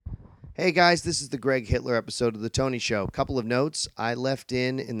Hey guys, this is the Greg Hitler episode of The Tony Show. Couple of notes. I left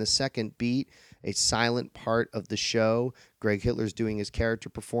in the second beat a silent part of the show. Greg Hitler's doing his character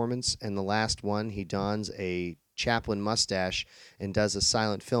performance, and the last one, he dons a Chaplin mustache and does a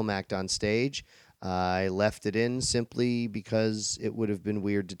silent film act on stage. I left it in simply because it would have been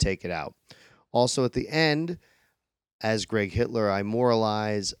weird to take it out. Also, at the end, as Greg Hitler, I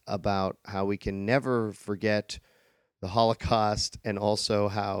moralize about how we can never forget the Holocaust, and also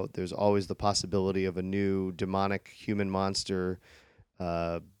how there's always the possibility of a new demonic human monster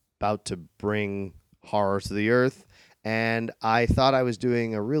about to bring horror to the earth. And I thought I was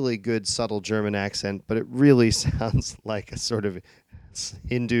doing a really good subtle German accent, but it really sounds like a sort of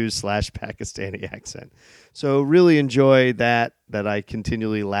Hindu/Pakistani accent. So really enjoy that I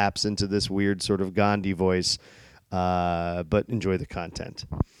continually lapse into this weird sort of Gandhi voice, but enjoy the content.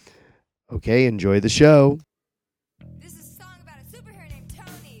 Okay, enjoy the show. This is a song about a superhero named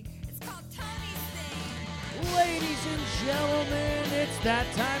Tony. It's called Tony's Thing. Ladies and gentlemen, it's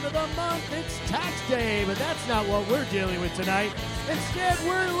that time of the month. It's tax day, but that's not what we're dealing with tonight. Instead,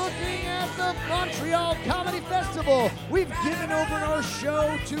 we're looking at the Montreal Comedy Festival. We've given over our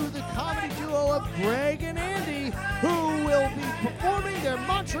show to the comedy duo of Greg and Andy, who will be performing their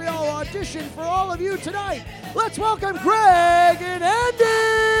Montreal audition for all of you tonight. Let's welcome Greg and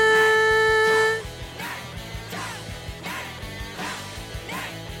Andy!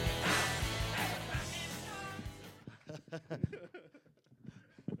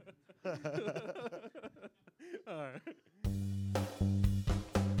 All right.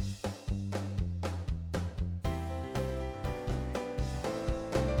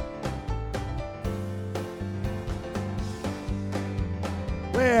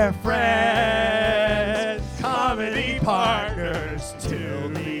 We're friends, comedy partners till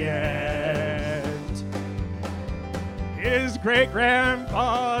the end. His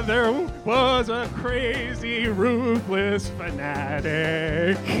great-grandfather was a crazy, ruthless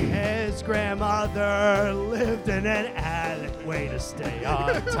fanatic. His grandmother lived in an attic. Way to stay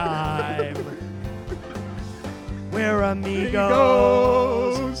on time. We're amigos,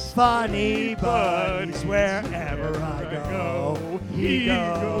 funny buddies. Wherever I go, he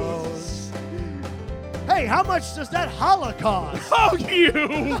goes. Hey, how much does that Holocaust? Oh,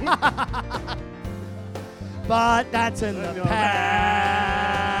 you! But that's in the past.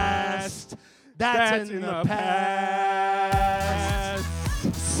 That's in the past.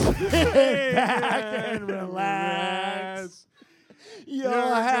 Sit back and relax. You'll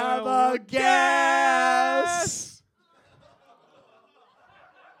have a guess.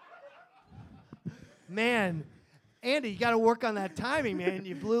 Man, Andy, you got to work on that timing, man.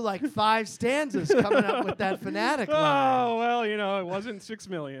 You blew like 5 stanzas coming up with that fanatic line. Oh, well, you know, it wasn't 6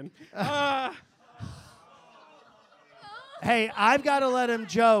 million. Hey, I've got to let him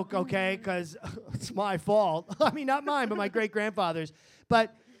joke, okay, because it's my fault. I mean, not mine, but my great-grandfather's.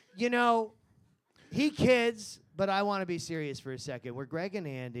 But, you know, he kids, but I want to be serious for a second. We're Greg and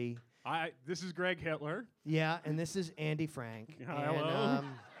Andy. This is Greg Hitler. Yeah, and this is Andy Frank. Hello.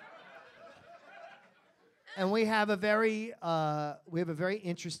 And we have a very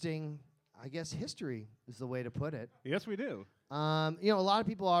interesting, I guess, history is the way to put it. Yes, we do. You know, a lot of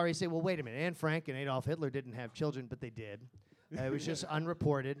people already say, well, wait a minute, Anne Frank and Adolf Hitler didn't have children, but they did. It was just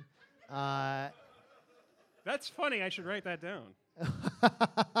unreported. That's funny. I should write that down.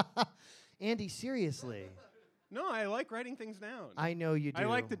 Andy, seriously. No, I like writing things down. I know you do. I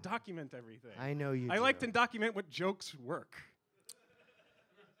like to document everything. I know you do. I like to document what jokes work.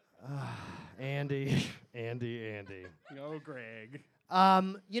 Andy. No, Greg.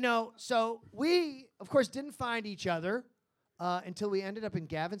 You know, so we, of course, didn't find each other until we ended up in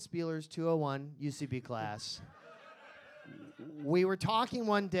Gavin Spieler's 201 UCB class. We were talking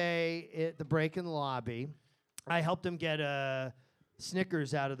one day at the break in the lobby. I helped him get a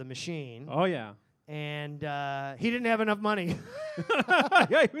Snickers out of the machine. Oh, yeah. And he didn't have enough money.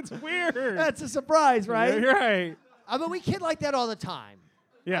 Yeah, it's weird. That's a surprise, right? Yeah, you're right. But we kid like that all the time.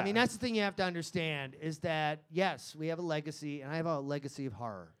 Yeah. I mean, that's the thing you have to understand is that, yes, we have a legacy, and I have a legacy of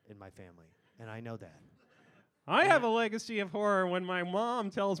horror in my family, and I know that. I have a legacy of horror when my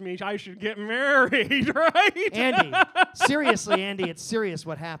mom tells me I should get married, right? Andy, seriously, Andy, it's serious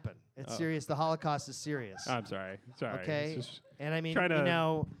what happened. It's serious. The Holocaust is serious. I'm sorry. Sorry. Okay? It's just And I mean, trying to- you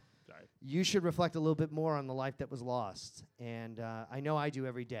know, sorry. you should reflect a little bit more on the life that was lost. And I know I do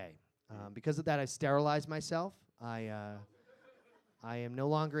every day. Because of that, I sterilized myself. I am no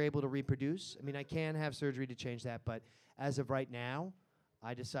longer able to reproduce. I mean, I can have surgery to change that, but as of right now,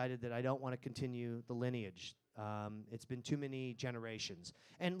 I decided that I don't want to continue the lineage. It's been too many generations.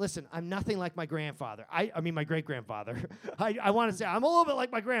 And listen, I'm nothing like my grandfather. I mean, my great-grandfather. I want to say I'm a little bit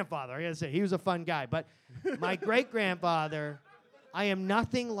like my grandfather. I got to say, he was a fun guy. But my great-grandfather, I am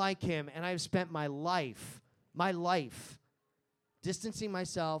nothing like him, and I've spent my life, distancing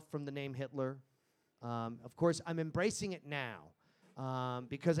myself from the name Hitler. Of course, I'm embracing it now.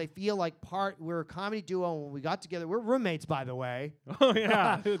 Because I feel like we're a comedy duo, and when we got together, we're roommates, by the way. Oh,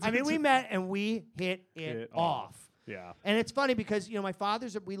 yeah. I mean, we met and we hit it off. Yeah. And it's funny because, you know,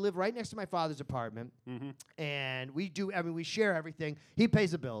 we live right next to my father's apartment, and we share everything. He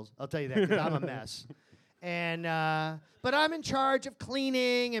pays the bills, I'll tell you that, because I'm a mess. And, but I'm in charge of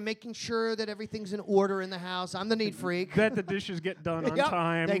cleaning and making sure that everything's in order in the house. I'm the neat freak. That the dishes get done on Yep,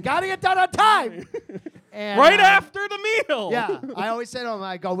 time. They got to get done on time. And, right after the meal. Yeah, I always say to him,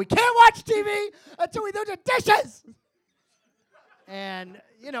 I go, we can't watch TV until we do the dishes. And,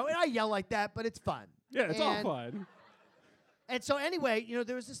 you know, and I yell like that, but it's fun. Yeah, it's all fun. And so anyway, you know,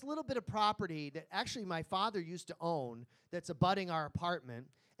 there was this little bit of property that actually my father used to own that's abutting our apartment.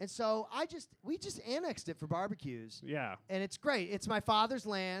 And so we just annexed it for barbecues. Yeah. And it's great. It's my father's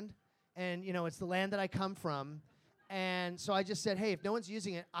land, and, you know, it's the land that I come from. And so I just said, hey, if no one's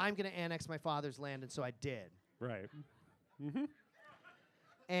using it, I'm going to annex my father's land. And so I did. Right.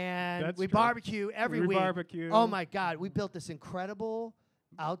 And That's we true. barbecue every We week. barbecue. Oh, my God. We built this incredible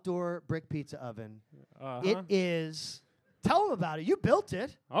outdoor brick pizza oven. It is... Tell him about it. You built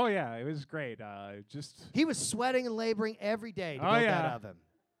it. Oh, yeah. It was great. Just He was sweating and laboring every day to Oh, build yeah. that oven.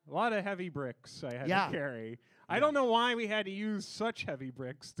 a lot of heavy bricks I had Yeah. to carry. I don't know why we had to use such heavy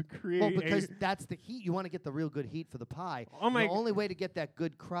bricks to create. Well, because that's the heat. You want to get the real good heat for the pie. Oh my The only way to get that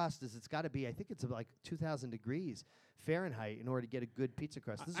good crust is it's got to be, I think it's like 2,000 degrees Fahrenheit in order to get a good pizza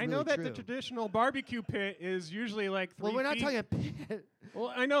crust. This is I really know that true. the traditional barbecue pit is usually like 3 Well, we're not feet. talking a pit.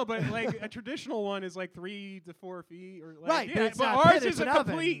 Well, I know, but like a traditional one is like 3 to 4 feet, or like, Right, yeah, but it's but not a ours pit, is it's a an oven,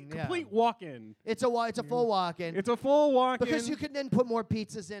 complete yeah. complete walk-in. It's a full walk-in. It's a full walk-in. Because you can then put more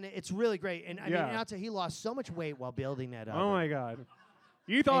pizzas in it. It's really great. And I mean, Yeah. and I'll tell you, he lost so much weight while building that oven. Oh my God!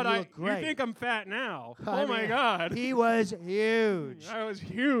 You thought you I? look great. You think I'm fat now? I Oh my mean, God! He was huge. I was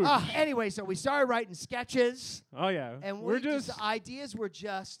huge. Anyway, so we started writing sketches. Oh yeah. And we're the ideas were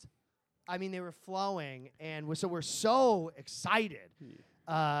just, I mean, they were flowing. And we're so excited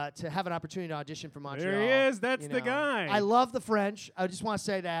to have an opportunity to audition for Montreal. There he is. That's you the know. guy. I love the French. I just want to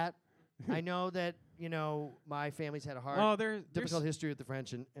say that. I know that, you know, my family's had a hard, Oh, there's difficult history with the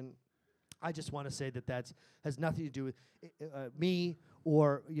French. And I just want to say that has nothing to do with me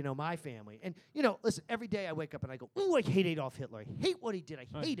or, you know, my family. And, you know, listen, every day I wake up and I go, ooh, I hate Adolf Hitler. I hate what he did. I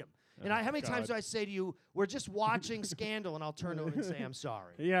hate him. And how many times do I say to you, we're just watching Scandal, and I'll turn to him and say, I'm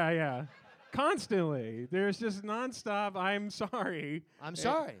sorry. Yeah. Constantly. There's just nonstop. I'm sorry. I'm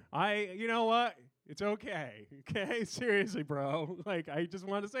sorry. You know what? It's okay. Okay? Seriously, bro. Like, I just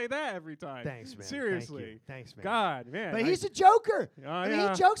want to say that every time. Thanks, man. Seriously. Thanks, man. God, man. But he's a joker. Oh, I mean,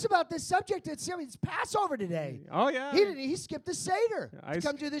 yeah. he jokes about this subject. It's Passover today. Oh, yeah. He skipped the Seder I to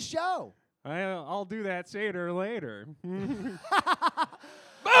come do this show. I'll do that Seder later. Boom!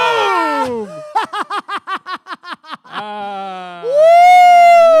 Woo!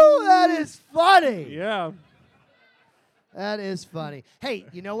 That is funny. Yeah. That is funny. Hey,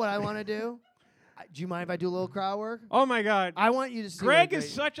 you know what I want to do? Do you mind if I do a little crowd work? Oh my God. I want you to see. Greg what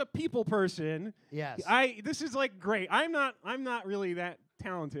is such a people person. Yes. This is like great. I'm not really that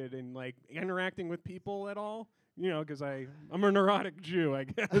talented in like interacting with people at all. You know, because I'm a neurotic Jew, I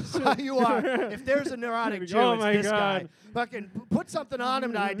guess. You are. If there's a neurotic Jew, Oh it's my this God. guy. Fucking put something on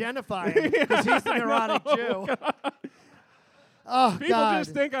him to identify him, because he's the neurotic Jew. Oh, People God.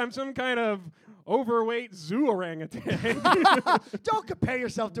 just think I'm some kind of overweight zoo orangutan. Don't compare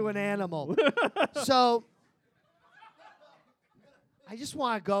yourself to an animal. So, I just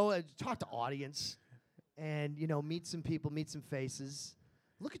want to go and talk to audience and, you know, meet some people, meet some faces.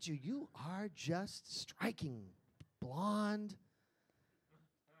 Look at you. You are just striking. Blonde.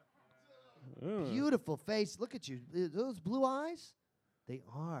 Beautiful face. Look at you. Those blue eyes? They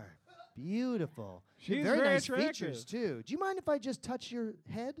are beautiful. You have She's very very nice attractive. features, too. Do you mind if I just touch your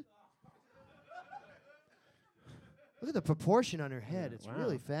head? Look at the proportion on her head. It's Wow.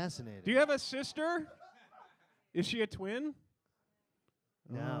 really fascinating. Do you have a sister? Is she a twin?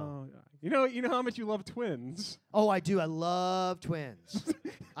 No. Oh, you know how much you love twins. Oh, I do. I love twins.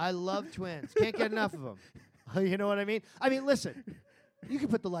 I love twins. Can't get enough of them. You know what I mean? I mean, listen. You can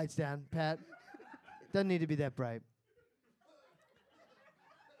put the lights down, Pat. Doesn't need to be that bright.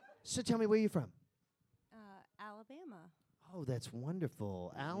 So tell me, where you from? Alabama. Oh, that's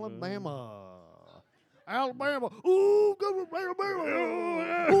wonderful. Alabama. Alabama. Ooh, go with Alabama.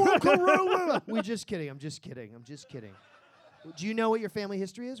 Ooh, Alabama. We're just kidding. I'm just kidding. I'm just kidding. Do you know what your family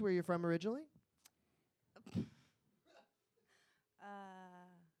history is? Where you're from originally?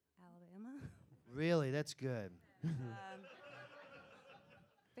 Alabama. Really? That's good.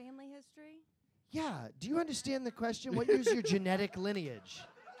 Family history? Yeah. Do you understand the question? What is your genetic lineage?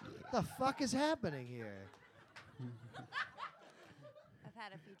 What the fuck is happening here? I've had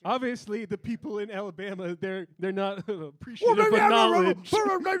a few drinks. Obviously, the people in Alabama, they're not appreciative of knowledge.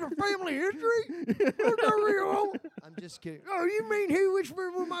 family history? I'm just kidding. Oh, you mean he was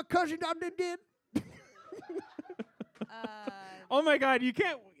with my cousin I did? Oh my God,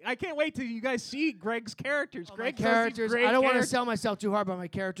 I can't wait till you guys see Greg's characters. My Greg does these characters. great I don't want to characters. sell myself too hard, but my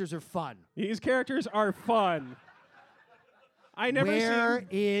characters are fun. These characters are fun. I never Where seen.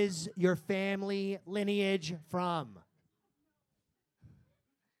 is your family lineage from?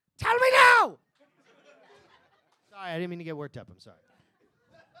 Tell me now! Sorry, I didn't mean to get worked up. I'm sorry.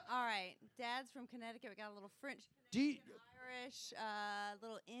 All right. Dad's from Connecticut. We got a little French, Do you, Irish,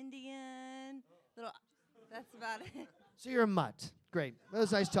 little Indian, little. That's about it. so you're a mutt. Great. It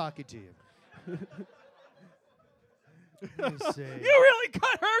was nice talking to you. Let me see. You really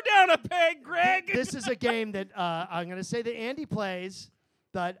cut her down a peg, Greg. This is a game that I'm going to say that Andy plays,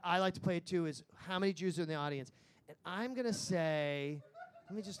 but I like to play it too, is how many Jews are in the audience. And I'm going to say,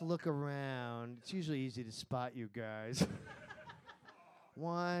 let me just look around. It's usually easy to spot you guys.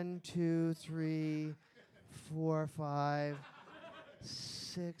 1, 2, 3, 4, 5,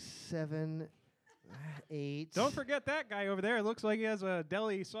 6, 7, 8. Don't forget that guy over there. It looks like he has a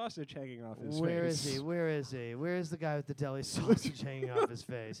deli sausage hanging off his Where face. is he? Where is he? Where is the guy with the deli sausage hanging off his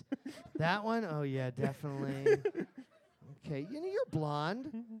face? That one? Oh, yeah, definitely. Okay, you know, you're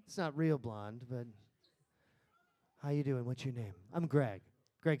blonde. It's not real blonde, but how you doing? What's your name? I'm Greg.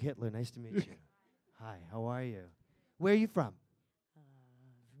 Greg Hitler. Nice to meet you. Hi, how are you? Where are you from? From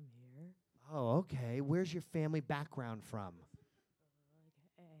here. Oh, okay. Where's your family background from?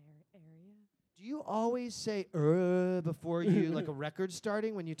 Area. Do you always say before you like a record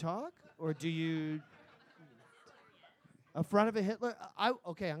starting when you talk, or do you in front of a Hitler?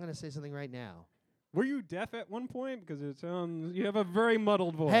 Okay, I'm gonna say something right now. Were you deaf at one point? Because it sounds you have a very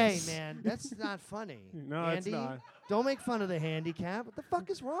muddled voice. Hey man, that's not funny. No, Andy, it's not. Don't make fun of the handicap. What the fuck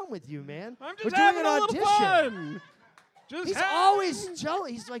is wrong with you, man? I'm We're just doing having an a little audition. fun. Just He's having- always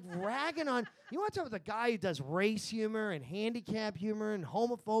jealous. He's like ragging on. You want to talk about the guy who does race humor and handicap humor and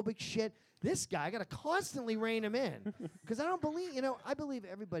homophobic shit? This guy, I got to constantly rein him in. Because I don't believe, I believe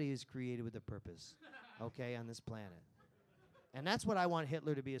everybody is created with a purpose, okay, on this planet. And that's what I want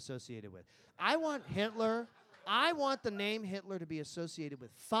Hitler to be associated with. I want the name Hitler to be associated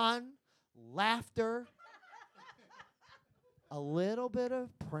with fun, laughter, a little bit of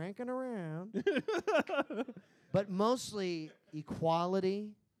pranking around, but mostly equality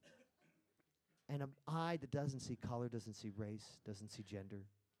and an eye that doesn't see color, doesn't see race, doesn't see gender.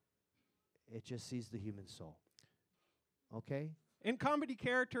 It just sees the human soul. Okay? And comedy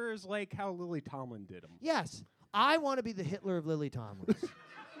characters like how Lily Tomlin did them. Yes, I want to be the Hitler of Lily Tomlin.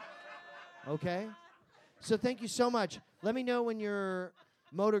 Okay? So thank you so much. Let me know when your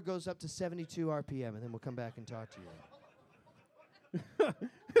motor goes up to 72 RPM, and then we'll come back and talk to you.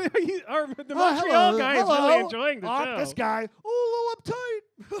 The Montreal guy is really enjoying the show. This guy, a little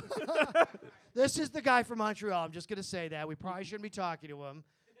uptight. This is the guy from Montreal. I'm just going to say that. We probably shouldn't be talking to him.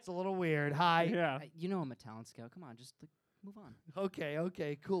 It's a little weird. Hi. Yeah. You know I'm a talent scout. Come on, just move on.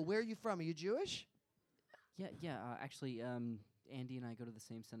 Okay, cool. Where are you from? Are you Jewish? Yeah. Actually, Andy and I go to the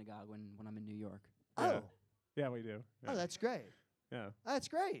same synagogue when I'm in New York. Yeah. Oh. Yeah, we do. Yeah. Oh, that's great. yeah. That's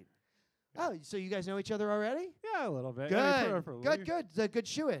great. Oh, so you guys know each other already? Yeah, a little bit. I mean, Good. Good. It's a good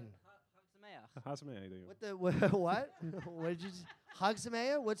shoe-in. How's my idea? What the what? What did you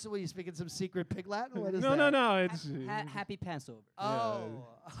Hagsamea? What are you speaking some secret pig Latin? What is No, that? no. It's Happy Passover. Oh,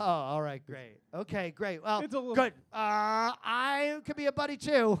 all right, great. Okay, great. Well, It's a little- good. I could be a buddy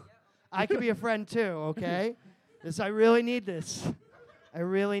too. I could be a friend too. Okay, I really need this. I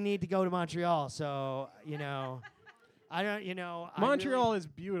really need to go to Montreal. So I don't. Montreal is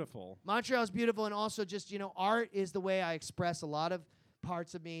beautiful. Montreal is beautiful, and also just art is the way I express a lot of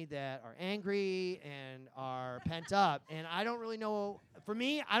parts of me that are angry and are pent up. And I don't really know. For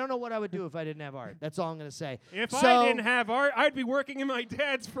me, I don't know what I would do if I didn't have art. That's all I'm gonna say. If I didn't have art, I'd be working in my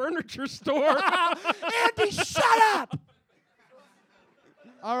dad's furniture store. Andy, shut up!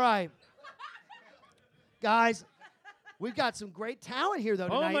 All right, guys. We've got some great talent here, though,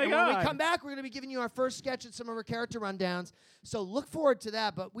 Oh tonight. my and when we God. come back, we're going to be giving you our first sketch and some of our character rundowns. So look forward to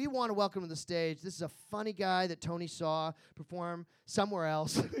that. But we want to welcome to the stage. This is a funny guy that Tony saw perform somewhere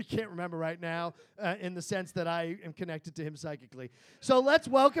else. I can't remember right now in the sense that I am connected to him psychically. So let's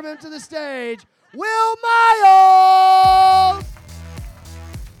welcome him to the stage, Will Miles!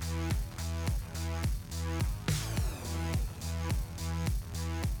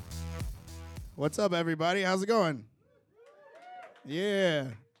 What's up, everybody? How's it going? Yeah.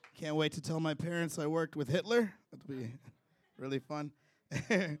 Can't wait to tell my parents I worked with Hitler. That'll be really fun.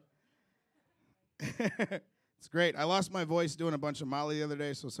 It's great. I lost my voice doing a bunch of Molly the other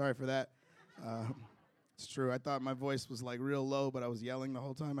day, so sorry for that. It's true. I thought my voice was like real low, but I was yelling the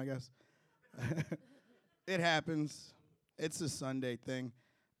whole time, I guess. It happens. It's a Sunday thing.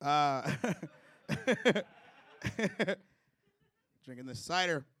 Drinking this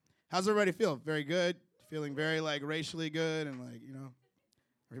cider. How's everybody feel? Very good? Feeling very, like, racially good and, like, you know,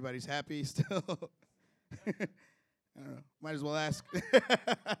 everybody's happy still? I don't know. Might as well ask.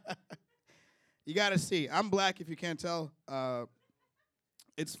 You got to see. I'm black, if you can't tell.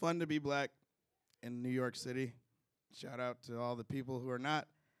 It's fun to be black in New York City. Shout out to all the people who are not.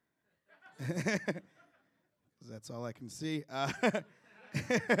 'Cause that's all I can see.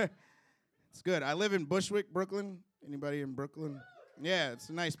 It's good. I live in Bushwick, Brooklyn. Anybody in Brooklyn? Yeah, it's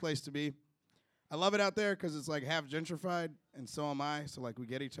a nice place to be. I love it out there because it's like half gentrified, and so am I. So like we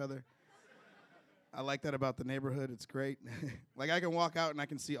get each other. I like that about the neighborhood. It's great. Like I can walk out and I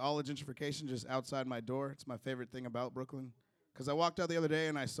can see all the gentrification just outside my door. It's my favorite thing about Brooklyn. Because I walked out the other day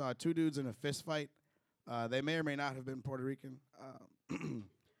and I saw two dudes in a fist fight. They may or may not have been Puerto Rican.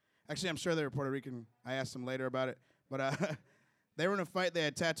 Actually, I'm sure they were Puerto Rican. I asked them later about it. But they were in a fight. They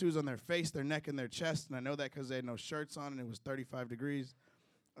had tattoos on their face, their neck, and their chest. And I know that because they had no shirts on and it was 35 degrees.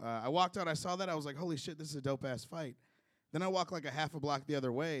 I walked out. I saw that. I was like, holy shit, this is a dope-ass fight. Then I walked like a half a block the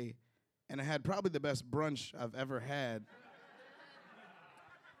other way. And I had probably the best brunch I've ever had.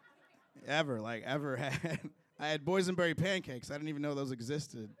 ever had. I had boysenberry pancakes. I didn't even know those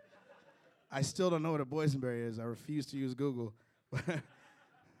existed. I still don't know what a boysenberry is. I refuse to use Google. I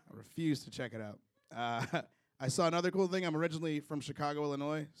refuse to check it out. I saw another cool thing. I'm originally from Chicago,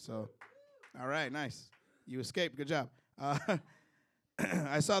 Illinois. So, all right, nice. You escaped. Good job.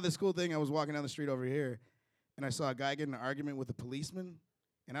 I saw this cool thing. I was walking down the street over here, and I saw a guy get in an argument with a policeman.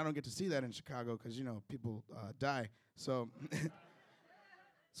 And I don't get to see that in Chicago because, you know, people die. So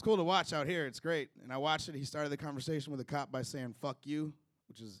it's cool to watch out here. It's great. And I watched it. He started the conversation with a cop by saying, fuck you,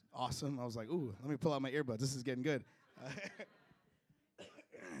 which is awesome. I was like, ooh, let me pull out my earbuds. This is getting good.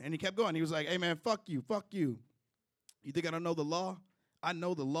 And he kept going. He was like, hey, man, fuck you, fuck you. You think I don't know the law? I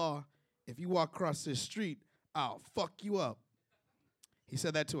know the law. If you walk across this street, I'll fuck you up. He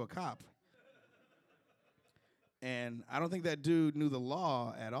said that to a cop. And I don't think that dude knew the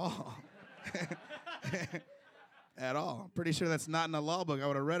law at all. At all. Pretty sure that's not in the law book. I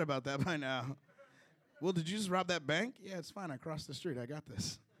would have read about that by now. Well, did you just rob that bank? Yeah, it's fine. I crossed the street. I got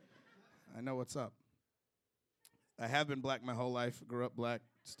this. I know what's up. I have been black my whole life. Grew up black.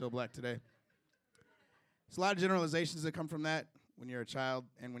 Still black today. There's a lot of generalizations that come from that when you're a child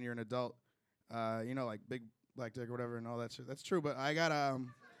and when you're an adult. You know, like big black dick or whatever and all that shit. That's true, but I got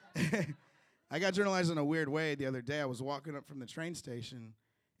I got generalized in a weird way the other day. I was walking up from the train station,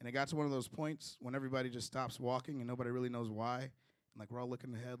 and it got to one of those points when everybody just stops walking and nobody really knows why. And, like, we're all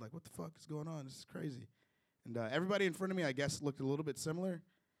looking ahead like, what the fuck is going on? This is crazy. And everybody in front of me, I guess, looked a little bit similar.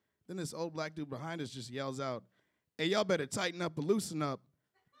 Then this old black dude behind us just yells out, hey, y'all better tighten up and loosen up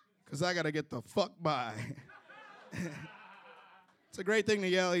because I got to get the fuck by. It's a great thing to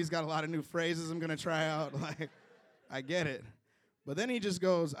yell. He's got a lot of new phrases I'm going to try out. Like, I get it. But then he just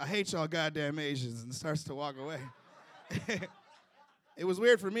goes, I hate y'all goddamn Asians, and starts to walk away. It was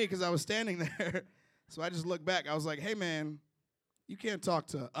weird for me because I was standing there. So I just looked back. I was like, hey, man, you can't talk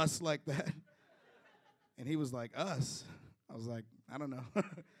to us like that. And he was like, us? I was like, I don't know.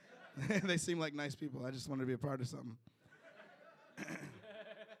 They seem like nice people. I just wanted to be a part of something.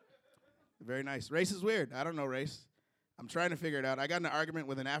 Very nice. Race is weird. I don't know race. I'm trying to figure it out. I got in an argument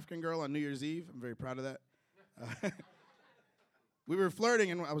with an African girl on New Year's Eve. I'm very proud of that. We were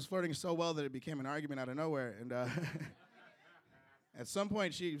flirting, and I was flirting so well that it became an argument out of nowhere. And at some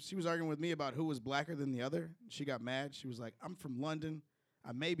point, she was arguing with me about who was blacker than the other. She got mad. She was like, I'm from London.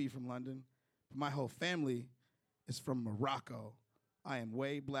 I may be from London, but my whole family is from Morocco. I am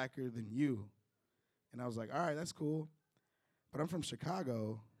way blacker than you. And I was like, all right, that's cool. But I'm from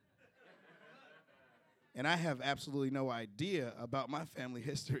Chicago, and I have absolutely no idea about my family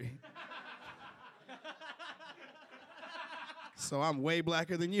history. So I'm way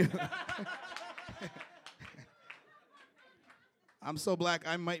blacker than you. I'm so black,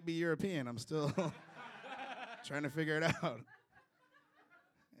 I might be European. I'm still trying to figure it out.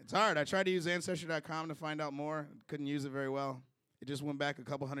 It's hard. I tried to use Ancestry.com to find out more. Couldn't use it very well. It just went back a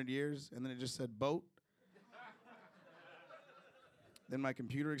couple hundred years, and then it just said boat. Then my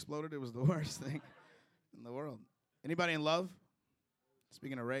computer exploded. It was the worst thing in the world. Anybody in love?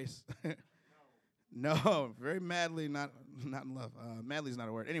 Speaking of race. No, very madly not in love. Madly's not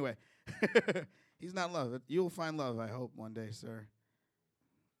a word. Anyway, he's not in love. You'll find love, I hope, one day, sir.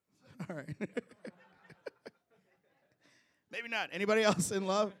 All right. Maybe not. Anybody else in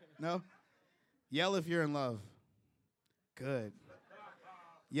love? No? Yell if you're in love. Good.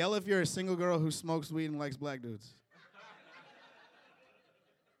 Yell if you're a single girl who smokes weed and likes black dudes.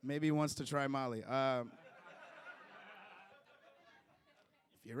 Maybe wants to try Molly. If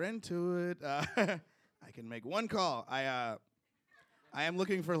you're into it, I can make one call. I am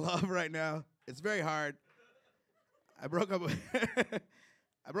looking for love right now. It's very hard. I broke up with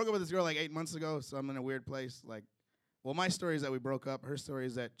this girl like 8 months ago, so I'm in a weird place. Like, well, my story is that we broke up. Her story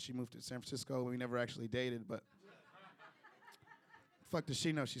is that she moved to San Francisco. We never actually dated, but fuck does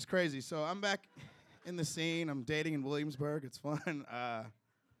she know? She's crazy. So I'm back in the scene. I'm dating in Williamsburg. It's fun.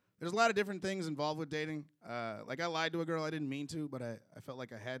 There's a lot of different things involved with dating. Like I lied to a girl I didn't mean to, but I felt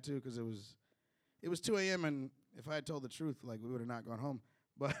like I had to because it was 2 a.m. and if I had told the truth, like we would have not gone home.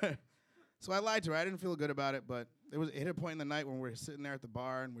 But so I lied to her. I didn't feel good about it, but it hit a point in the night when we're sitting there at the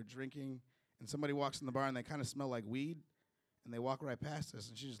bar and we're drinking, and somebody walks in the bar and they kind of smell like weed, and they walk right past us,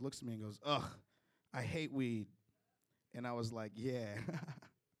 and she just looks at me and goes, "Ugh, I hate weed." And I was like, "Yeah,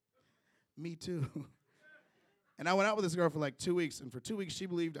 me too." And I went out with this girl for like 2 weeks, and for 2 weeks she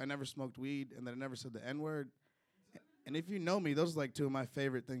believed I never smoked weed and that I never said the N-word. And if you know me, those are like two of my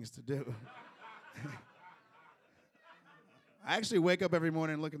favorite things to do. I actually wake up every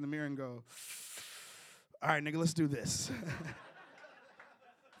morning and look in the mirror and go, "All right, nigga, let's do this."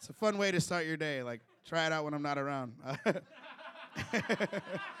 It's a fun way to start your day. Like, try it out when I'm not around.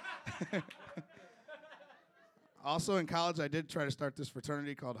 Also, in college, I did try to start this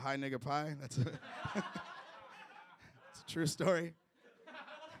fraternity called High Nigga Pie. It's a true story.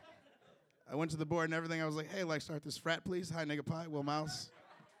 I went to the board and everything. I was like, "Hey, like, start this frat, please. High Nigga Pie. Will Mouse.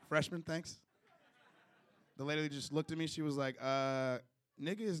 Freshman, thanks." The lady just looked at me. She was like,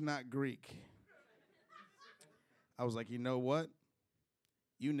 "Nigga is not Greek." I was like, "You know what?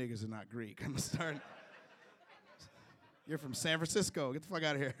 You niggas are not Greek. I'm gonna start. You're from San Francisco. Get the fuck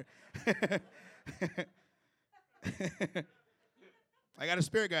out of here." I got a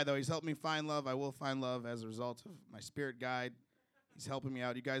spirit guide, though. He's helped me find love. I will find love as a result of my spirit guide. He's helping me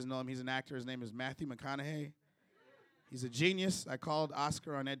out. You guys know him. He's an actor. His name is Matthew McConaughey. He's a genius. I called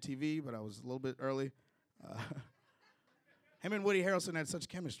Oscar on EdTV, but I was a little bit early. Him and Woody Harrelson had such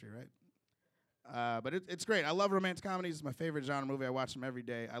chemistry, right? But it's great. I love romantic comedies. It's my favorite genre movie. I watch them every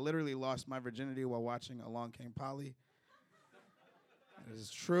day. I literally lost my virginity while watching Along Came Polly. It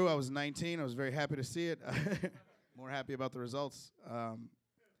is true. I was 19. I was very happy to see it. More happy about the results.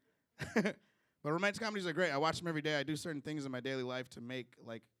 But romantic comedies are great. I watch them every day. I do certain things in my daily life to make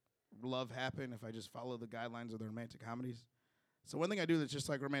like love happen if I just follow the guidelines of the romantic comedies. So one thing I do that's just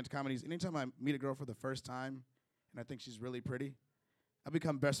like romantic comedies, anytime I meet a girl for the first time and I think she's really pretty, I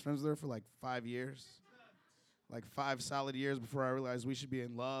become best friends with her for like 5 years. Like 5 solid years before I realize we should be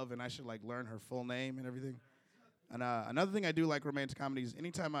in love and I should like learn her full name and everything. And another thing I do like romantic comedies,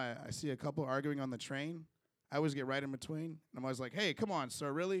 anytime I see a couple arguing on the train, I always get right in between. And I'm always like, "Hey, come on,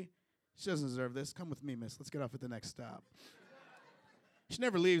 sir, really? She doesn't deserve this. Come with me, miss. Let's get off at the next stop." She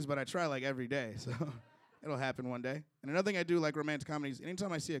never leaves, but I try like every day, so it'll happen one day. And another thing I do like romantic comedies,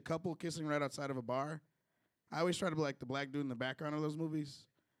 anytime I see a couple kissing right outside of a bar, I always try to be like the black dude in the background of those movies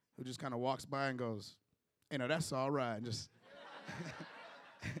who just kind of walks by and goes, "Hey, no, that's all right," and just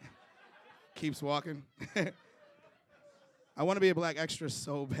keeps walking. I want to be a black extra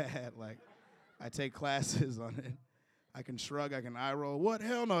so bad. Like, I take classes on it. I can shrug, I can eye roll. What?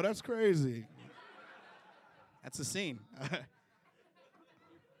 Hell no, that's crazy. That's the scene.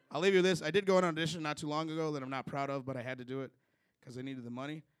 I'll leave you with this. I did go on an audition not too long ago that I'm not proud of, but I had to do it because I needed the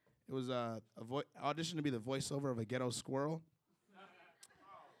money. It was audition to be the voiceover of a ghetto squirrel.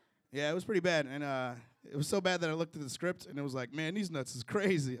 Yeah, it was pretty bad. And it was so bad that I looked at the script and it was like, "Man, these nuts is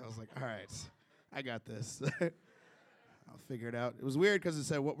crazy." I was like, "All right, I got this." I'll figure it out. It was weird because it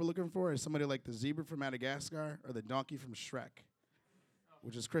said what we're looking for is somebody like the zebra from Madagascar or the donkey from Shrek,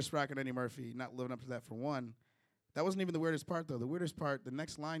 which is Chris Rock and Eddie Murphy not living up to that for one. That wasn't even the weirdest part, though. The weirdest part, the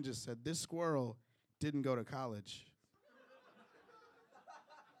next line just said, "This squirrel didn't go to college."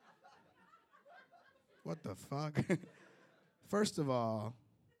 What the fuck? First of all,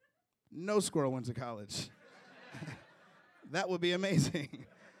 no squirrel went to college. That would be amazing.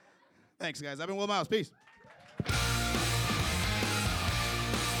 Thanks, guys. I've been Will Miles. Peace.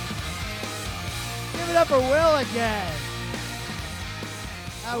 Give it up for Will again.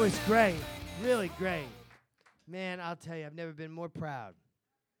 That was great. Really great. Man, I'll tell you, I've never been more proud.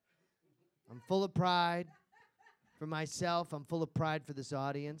 I'm full of pride for myself. I'm full of pride for this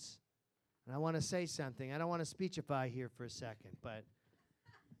audience. And I want to say something. I don't want to speechify here for a second, but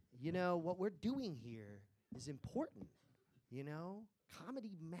you know, what we're doing here is important. You know,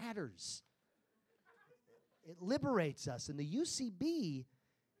 comedy matters. It liberates us, and the UCB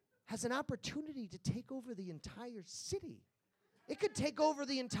has an opportunity to take over the entire city. It could take over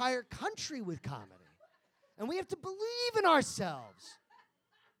the entire country with comedy. And we have to believe in ourselves.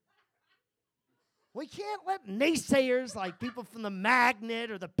 We can't let naysayers like people from the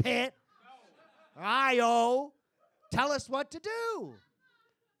Magnet or the Pit or I.O. tell us what to do.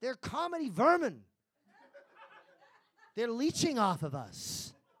 They're comedy vermin. They're leeching off of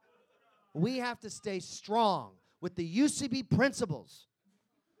us. We have to stay strong with the UCB principles.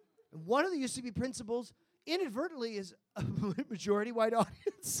 And one of the UCB principles, inadvertently, is a majority white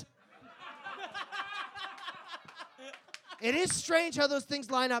audience. It is strange how those things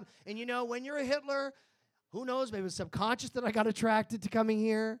line up. And you know, when you're a Hitler, who knows, maybe it was subconscious that I got attracted to coming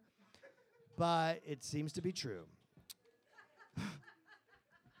here. But it seems to be true.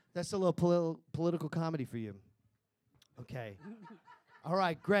 That's a little political comedy for you. Okay. All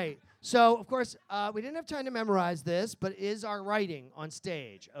right, great. So, of course, we didn't have time to memorize this, but it is our writing on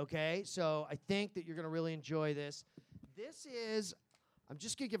stage, okay? So I think that you're going to really enjoy this. This is, I'm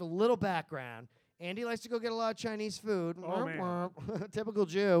just going to give a little background. Andy likes to go get a lot of Chinese food. Oh, man. Typical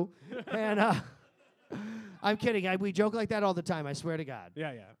Jew. And I'm kidding. We joke like that all the time, I swear to God.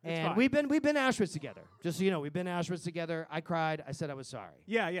 Yeah, yeah. It's And fine. we've been Auschwitz together. Just so you know, we've been Auschwitz together. I cried. I said I was sorry.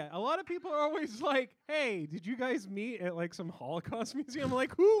 Yeah, yeah. A lot of people are always like, "Hey, did you guys meet at like some Holocaust museum?" I'm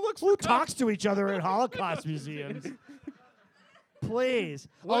like, who talks to each other at Holocaust museums? Please.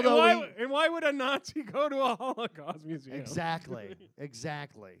 Why, why would a Nazi go to a Holocaust museum? Exactly.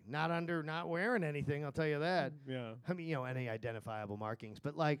 Not wearing anything, I'll tell you that. Yeah. I mean, you know, any identifiable markings.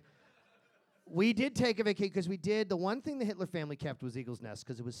 But like, we did take a vacation because the one thing the Hitler family kept was Eagle's Nest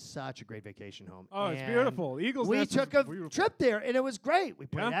because it was such a great vacation home. Oh, it's And beautiful. Eagle's we Nest is took a beautiful. trip there, and it was great. We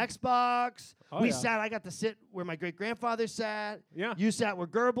played Yeah. Xbox. Oh, we yeah. sat. I got to sit where my great-grandfather sat. Yeah. You sat where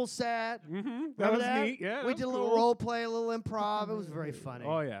Goebbels sat. Mm-hmm. Remember That was that? neat. Yeah. We that did a was little cool. role play, a little improv. It was very funny.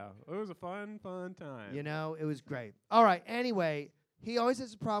 Oh yeah, it was a fun time. You know, it was great. All right. Anyway, he always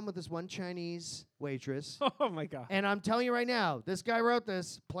has a problem with this one Chinese waitress. Oh my God. And I'm telling you right now, this guy wrote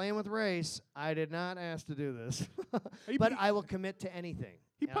this, playing with race. I did not ask to do this. But I will commit to anything.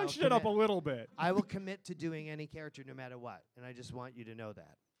 He And I'll punched it up a commit. little bit. I will commit to doing any character no matter what. And I just want you to know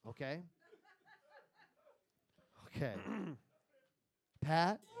that. Okay? Okay.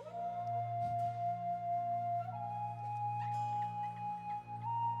 Pat?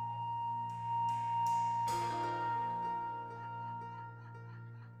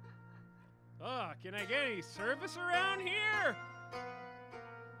 Can I get any service around here?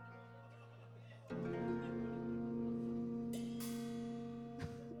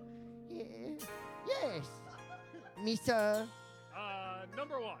 Yes. Mr.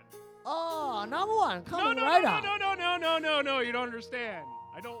 Number one. Oh, number one. No, Coming no, right no, up. no, you don't understand.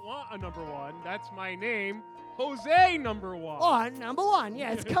 I don't want a number one. That's my name. Jose number one. Oh, number one.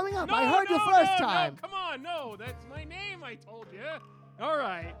 Yeah, it's coming up. No, I heard no, you first no, time. No, come on, no, that's my name, I told you. All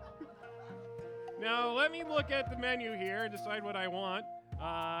right. Now, let me look at the menu here and decide what I want.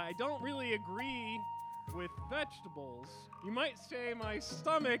 I don't really agree with vegetables. You might say my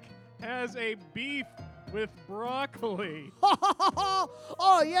stomach has a beef with broccoli.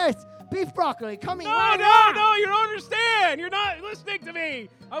 Oh, yes. Beef broccoli coming No, right no, up. no, you don't understand. You're not listening to me.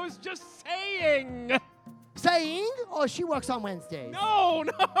 I was just saying. Saying? Oh, she works on Wednesdays. No.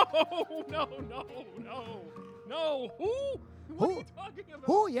 No. Who? What are you talking about?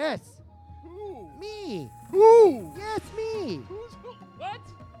 Who? Yes. Who? Me. Who? Yes, me. Who's who? What?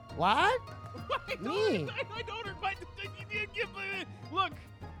 What? I don't, Me. I don't. Look.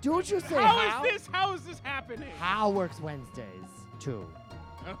 Don't you say How is this happening? How works Wednesdays, too.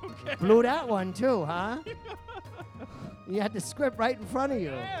 Okay. Blew that one, too, huh? You had the script right in front of you.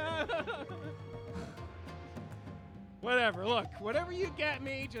 Yeah. Whatever. Look, whatever you get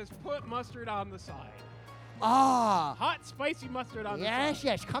me, just put mustard on the side. Ah. Hot, spicy mustard on the Yes, side.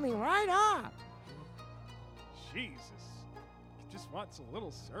 yes, coming right up. Jesus. Just wants a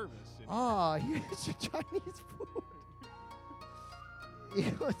little service. Oh, here's your Chinese food.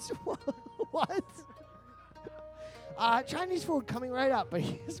 What? Chinese food coming right up, but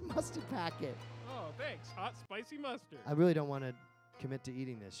here's a mustard packet. Oh, thanks. Hot spicy mustard. I really don't want to commit to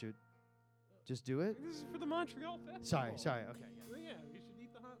eating this. Should just do it? This is for the Montreal Festival. Sorry. Okay. Well, yeah, you should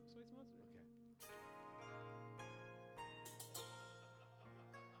eat the hot spicy mustard.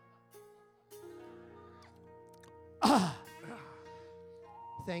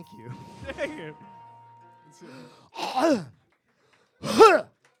 Thank you. Thank you.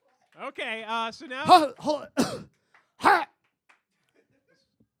 Okay, so now,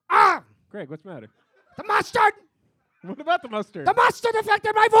 Greg, what's the matter? The mustard! What about the mustard? The mustard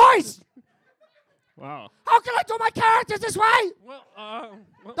affected my voice! Wow. How can I do my characters this way? Well,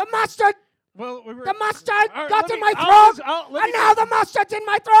 The mustard! we were, The mustard All right, got let in me- my I'll throat! just- let And me- now the mustard's in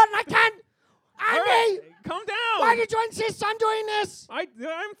my throat and I can't! All Andy! right, calm down. Why did you insist on doing this? I'm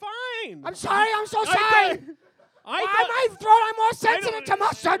fine. I'm sorry, I'm so I sorry! thought- Why thought- my throat? I'm more I sensitive to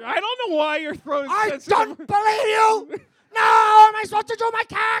mustard! I don't know why your throat is I sensitive. don't believe you! No! Am I supposed to do my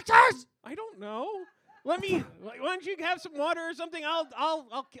characters? I don't know. Why don't you have some water or something?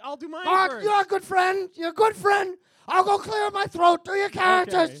 I'll do mine Mark, first. you're a good friend. You're a good friend. I'll go clear my throat. Do your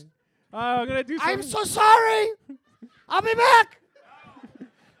characters. Okay. I'm gonna do some. I'm so sorry. I'll be back.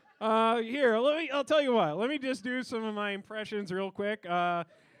 Here, I'll tell you what. Let me just do some of my impressions real quick.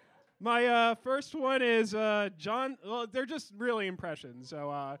 My first one is John. Well, they're just really impressions.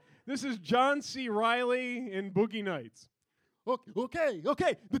 So this is John C. Riley in Boogie Nights. Okay.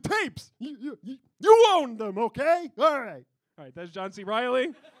 The tapes. You own them. Okay. All right. That's John C. Riley.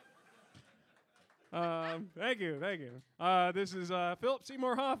 Thank you. This is Philip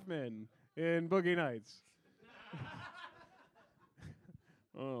Seymour Hoffman in Boogie Nights.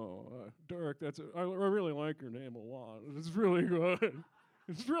 Dirk, I really like your name a lot. It's really good.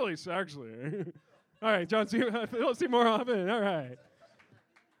 It's really sexy. All right, Philip Seymour Hoffman. All right.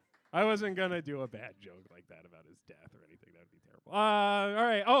 I wasn't gonna do a bad joke like that about his death or anything. That'd be terrible. All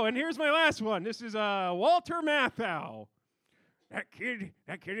right. Oh, and here's my last one. This is Walter Matthau. That kid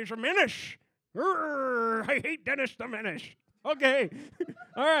is a menace. I hate Dennis the Menace. Okay.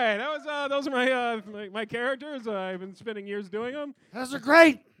 All right. Those are my characters. I've been spending years doing them. Those are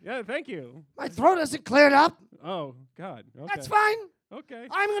great. Yeah. Thank you. My throat isn't cleared up. Oh God. Okay. That's fine. Okay.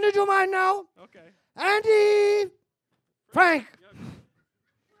 I'm going to do mine now. Okay. Andy Frank.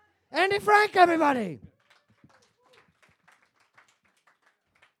 Andy Frank, everybody.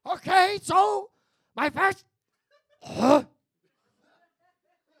 Okay, so my first.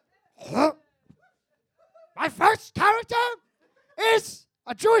 My first character is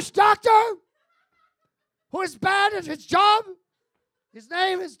a Jewish doctor who is bad at his job. His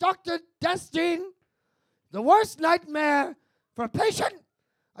name is Dr. Destine. The worst nightmare for a patient,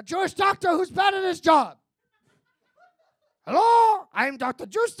 a Jewish doctor who's bad at his job. Hello, I'm Dr.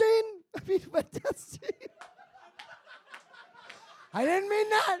 Justine. I didn't mean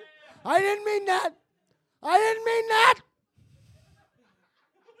that.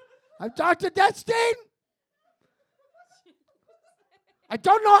 I'm Dr. Destine. I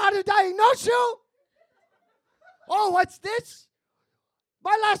don't know how to diagnose you. Oh, what's this?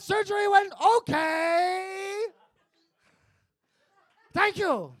 My last surgery went okay. Thank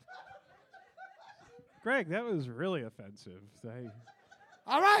you. Greg, that was really offensive.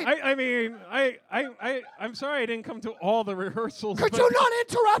 All right. I'm sorry I didn't come to all the rehearsals. Could but you not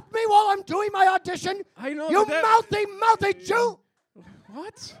interrupt me while I'm doing my audition? I know. You but that- mouthy Jew.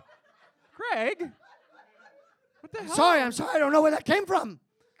 What? Greg? What the hell? I'm sorry. I don't know where that came from.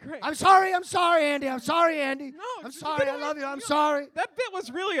 Greg. I'm sorry, Andy. I'm sorry. I'm just sorry. get I love you. I'm it. sorry. That bit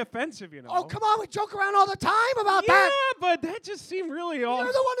was really offensive, you know. Oh, come on. We joke around all the time about Yeah, that. but that just seemed really You're awful.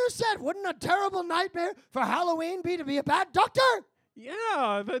 the one who said, wouldn't a terrible nightmare for Halloween be to be a bad doctor?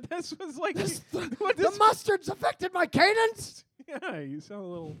 Yeah, but this was like... The mustard's affected my cadence. Yeah, you sound a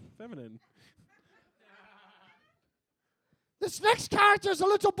little feminine. This next character is a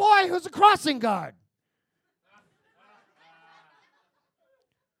little boy who's a crossing guard.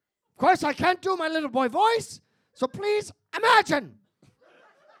 Of course, I can't do my little boy voice, so please imagine.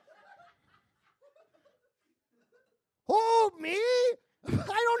 Oh, me? I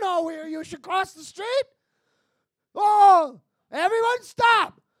don't know where you should cross the street. Oh, everyone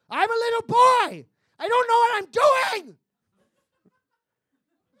stop. I'm a little boy. I don't know what I'm doing.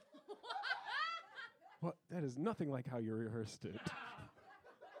 What? That is nothing like how you rehearsed it.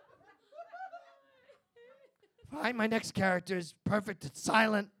 Fine, my next character is perfect. It's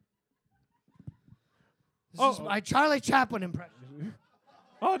silent. This is Oh. my Charlie Chaplin impression.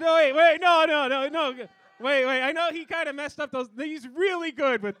 Oh, no, wait, no. Wait, I know he kind of messed up those. He's really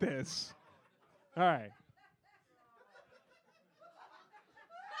good with this. All right.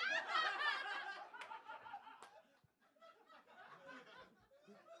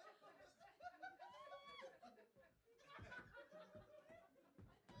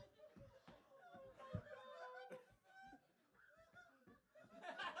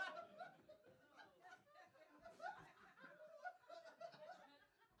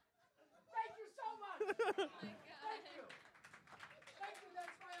 That's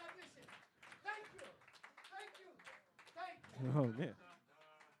my audition. Thank you. Thank you. Thank you. Oh, man.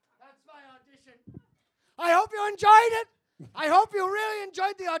 That's my audition. I hope you enjoyed it. I hope you really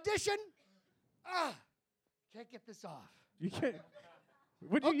enjoyed the audition. Can't get this off. You can't.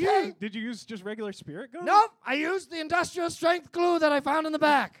 What'd you Okay. use? Did you use just regular spirit gum? Nope, I used the industrial strength glue that I found in the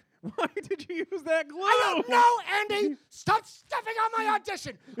back. Why did you use that glue? I don't know, Andy. Stop stuffing on my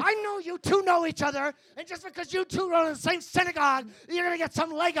audition. I know you two know each other, and just because you two run in the same synagogue, you're gonna get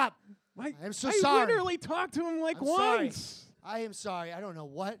some leg up. Why- I'm so I sorry. literally talked to him like I'm sorry. once. I am sorry. I don't know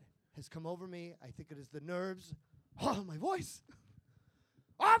what has come over me. I think it is the nerves. Oh, my voice.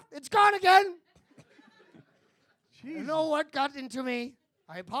 Oh, it's gone again. I don't know what got into me.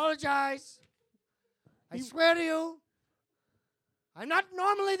 I apologize. I swear to you, I'm not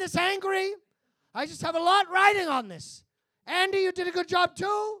normally this angry. I just have a lot riding on this. Andy, you did a good job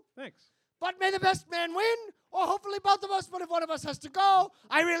too. Thanks. But may the best man win, or hopefully both of us. But if one of us has to go,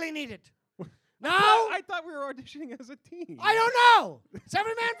 I really need it. Now, I thought we were auditioning as a team. I don't know. It's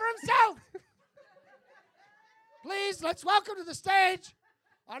every man for himself. Please, let's welcome to the stage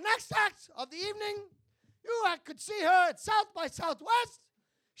our next act of the evening. You could see her at South by Southwest.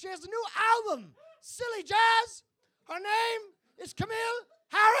 She has a new album, Silly Jazz. Her name is Camille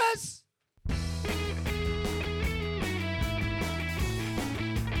Harris.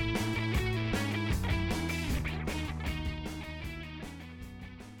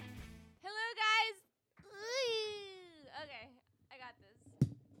 Hello, guys. Ooh. Okay, I got this.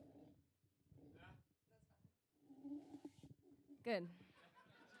 Good.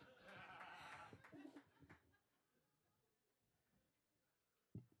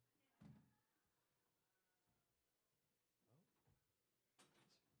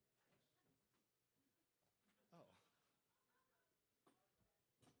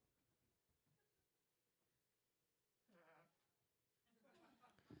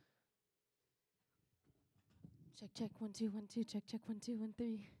 Check, 1 2 1 2. Check 1 2 1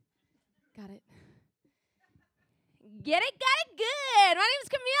 3. Got it. Get it, got it, good. My name is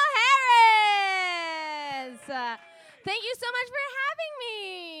Camille Harris. Thank you so much for having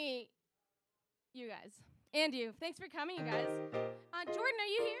me. You guys. And you. Thanks for coming, you guys. Jordan, are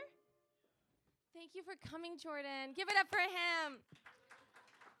you here? Thank you for coming, Jordan. Give it up for him.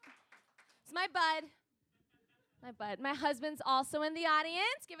 It's my bud. My bud. My husband's also in the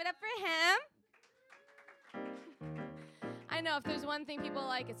audience. Give it up for him. I know if there's one thing people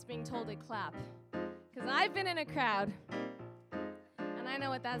like, it's being told to clap. Because I've been in a crowd, and I know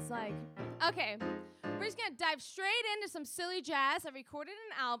what that's like. Okay, we're just going to dive straight into some silly jazz. I recorded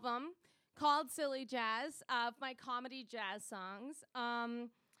an album called Silly Jazz of my comedy jazz songs. And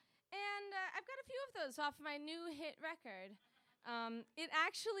I've got a few of those off my new hit record. It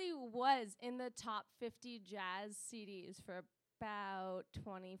actually was in the top 50 jazz CDs for about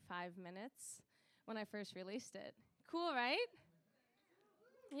 25 minutes when I first released it. Cool, right?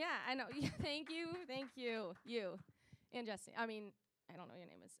 Yeah, I know. Thank you. You. And Jesse. I mean, I don't know your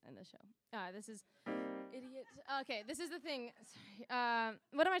name is in the show. This is idiot. Okay, this is the thing. Sorry.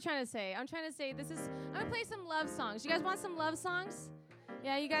 What am I trying to say? I'm trying to say I'm going to play some love songs. You guys want some love songs?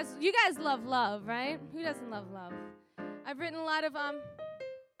 Yeah, you guys love love, right? Who doesn't love love? I've written a lot of, that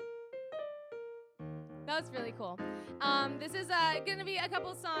was really cool. This is going to be a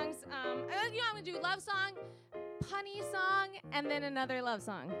couple songs. I'm going to do love song, punny song, and then another love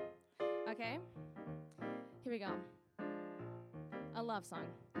song. Okay? Here we go. A love song.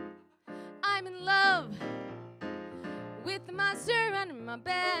 I'm in love with the monster under my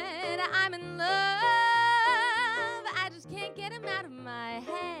bed. I'm in love. I just can't get him out of my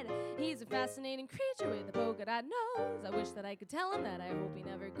head. He's a fascinating creature with a polka dot nose. I wish that I could tell him that. I hope he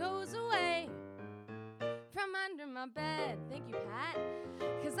never goes away from under my bed. Thank you, Pat.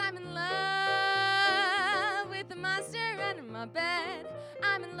 'Cause I'm in love with the monster under my bed.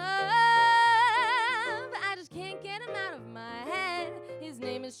 I'm in love. I just can't get him out of my head. His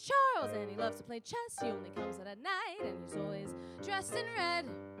name is Charles and he loves to play chess. He only comes out at night and he's always dressed in red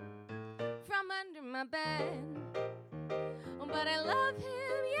from under my bed. Oh, but I love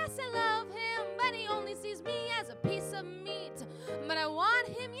him, yes I love him, but he only sees me as a piece of meat. But I want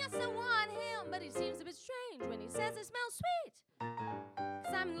him, yes I want him, but he seems a bit strange when he says I smell sweet.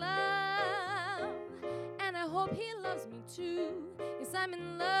 'Cause I'm in love, and I hope he loves me too. Yes, I'm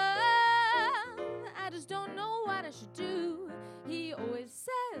in love, I just don't know what I should do. He always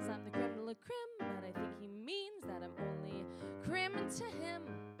says I'm the creme de la creme, but I think he means that I'm only creme to him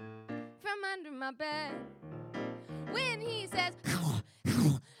from under my bed. When he says,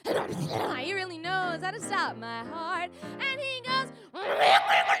 he really knows how to stop my heart. And he goes,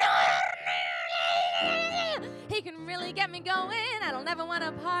 really get me going. I don't ever want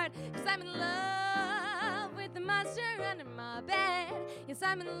to part, 'cause I'm in love with the monster under my bed. Yes,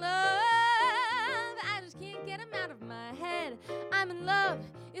 I'm in love, I just can't get him out of my head. I'm in love,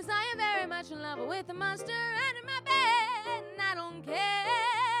 yes, I am very much in love with the monster under my bed. And I don't care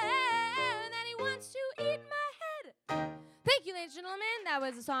that he wants to eat my head. Thank you, ladies and gentlemen. That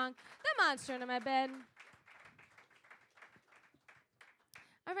was the song, The Monster Under My Bed.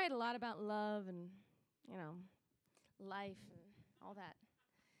 I write a lot about love and, you know, life and all that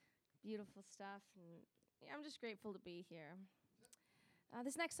beautiful stuff. And yeah, I'm just grateful to be here.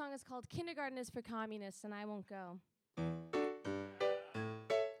 This next song is called Kindergarten is for Communists, and I Won't Go.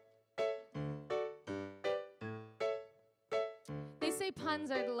 They say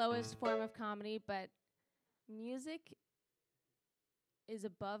puns are the lowest form of comedy, but music is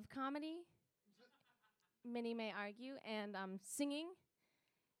above comedy, many may argue, and singing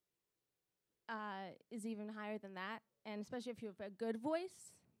is even higher than that, and especially if you have a good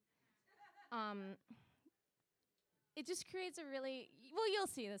voice. It just creates a really, well, you'll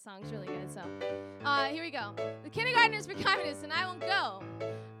see, the song's really good, so. Here we go. The Kindergarten is for Communists, and I won't go.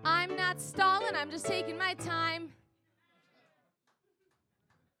 I'm not stalling, I'm just taking my time.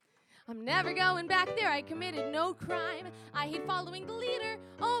 I'm never going back there, I committed no crime. I hate following the leader,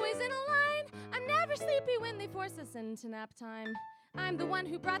 always in a line. I'm never sleepy when they force us into nap time. I'm the one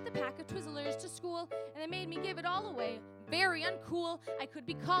who brought the pack of Twizzlers to school, and they made me give it all away. Very uncool. I could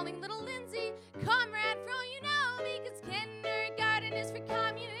be calling little Lindsay comrade for all you know, because kindergarten is for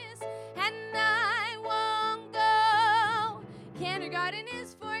communists, and I won't go. Kindergarten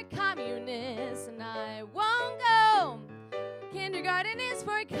is for communists, and I won't go. Kindergarten is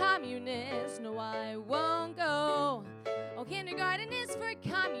for communists, no, I won't go. Oh, kindergarten is for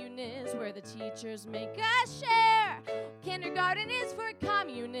communists, where the teachers make us share. Kindergarten is for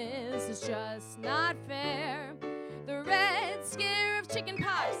communists, it's just not fair. The red scare of chicken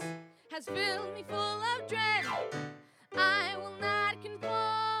pox has filled me full of dread. I will not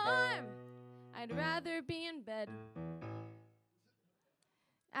conform, I'd rather be in bed.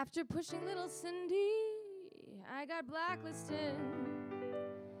 After pushing little Cindy, I got blacklisted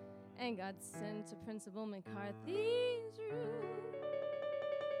and got sent to Principal McCarthy's room.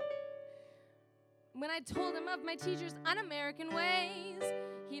 When I told him of my teacher's un-American ways,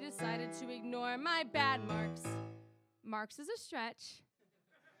 he decided to ignore my bad marks. Marks is a stretch,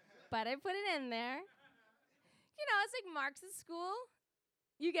 but I put it in there. You know, it's like Marks at school.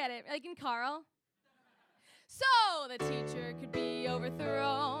 You get it, like in Carl. So the teacher could be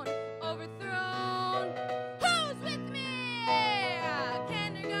overthrown, overthrown. Who's with me?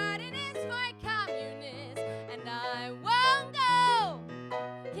 Kindergarten is for communists, and I won't go.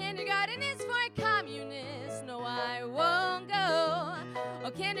 Kindergarten is for communists, no, I won't go.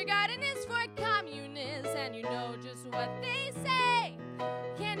 Oh, kindergarten is for communists, and you know just what they say.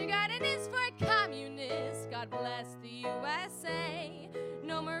 Kindergarten is for communists, God bless the USA.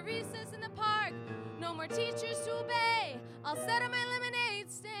 No more recess in the park, no more teachers to obey. I'll set up my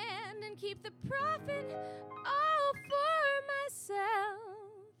lemonade stand and keep the profit all for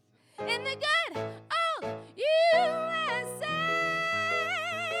myself. In the good old USA.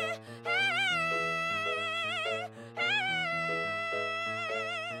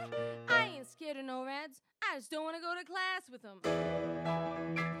 I ain't scared of no reds. I just don't want to go to class with them.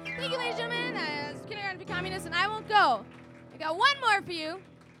 Thank you, ladies and gentlemen. That's Kindergarten for Communists, and I won't go. I got one more for you.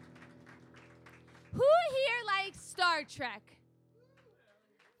 Who here likes Star Trek?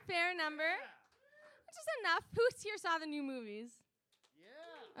 Fair number. Which is enough. Who here saw the new movies?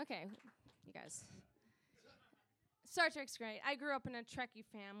 Yeah. Okay, you guys. Star Trek's great. I grew up in a Trekkie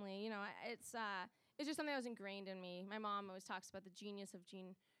family. You know, it's just something that was ingrained in me. My mom always talks about the genius of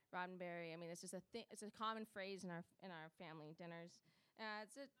Gene Roddenberry. I mean, it's just it's a common phrase in our family dinners.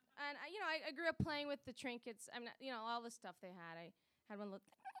 I grew up playing with the trinkets. I'm not, all the stuff they had. I had one little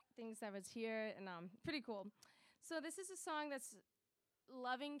things that was here, and pretty cool. So this is a song that's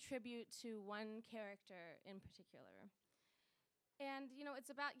loving tribute to one character in particular. And, it's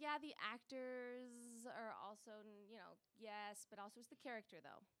about, the actors are also, yes, but also it's the character,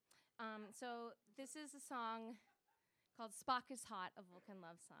 though. So this is a song called Spock is Hot, a Vulcan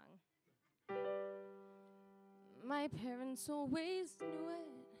love song. My parents always knew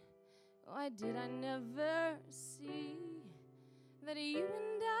it. Why did I never see that you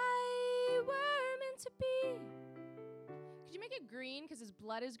and I were meant to be? Could you make it green because his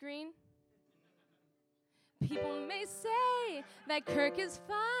blood is green? People may say that Kirk is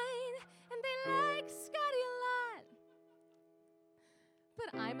fine and they like Scotty a lot.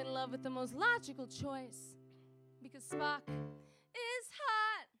 But I'm in love with the most logical choice because Spock is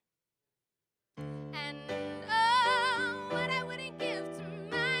hot. And oh,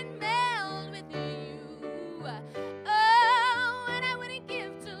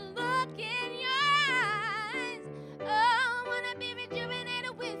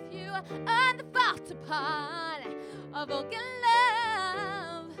 on the falter part of Vulcan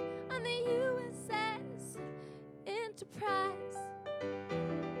love on the USS Enterprise.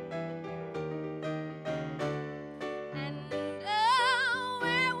 And oh,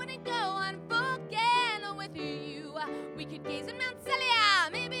 where would it go on Vulcan with you? We could gaze at Mount Celia,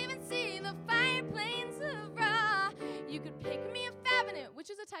 maybe even see the fire plains of Ra. You could pick me a fabinet, which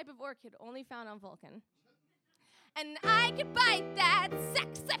is a type of orchid only found on Vulcan. And I could bite that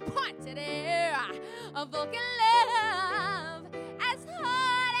sexy pointed air of Vulcan love as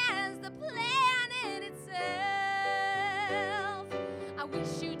hard as the planet itself. I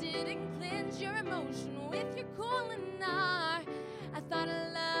wish you didn't cleanse your emotion with your Kolinar. I thought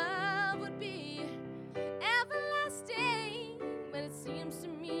love would be everlasting, but it seems to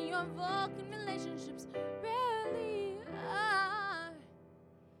me your Vulcan relationships rarely are.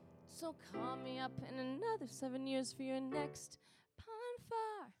 So call me up in another 7 years for your next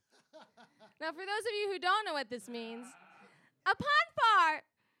Ponfar. Now, for those of you who don't know what this means, a Ponfar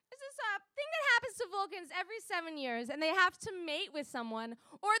is this thing that happens to Vulcans every 7 years, and they have to mate with someone,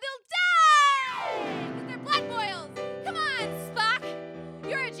 or they'll die! Because their blood boils. Come on, Spock!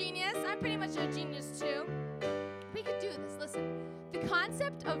 You're a genius. I'm pretty much a genius, too. We could do this. Listen, the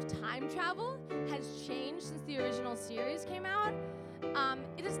concept of time travel has changed since the original series came out.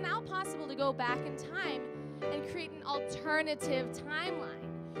 It is now possible to go back in time and create an alternative timeline.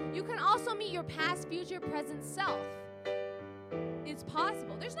 You can also meet your past, future, present self. It's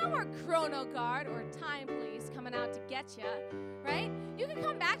possible. There's no more Chrono Guard or Time Police coming out to get you, right? You can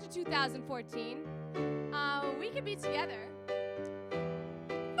come back to 2014. We could be together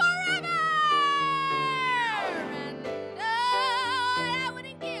forever! And I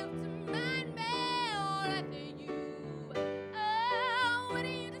wouldn't give to mine all after you. Oh,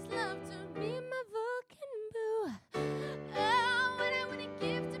 wouldn't you just love to be my Vulcan boo? Oh, what I wouldn't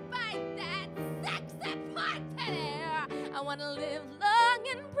give to bite that sexy pointed air. I want to live long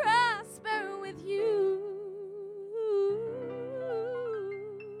and prosper with you.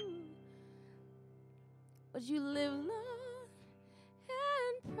 Would you live long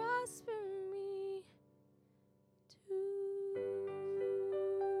and prosper me too?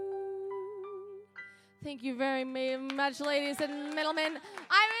 Thank you very much, ladies and gentlemen.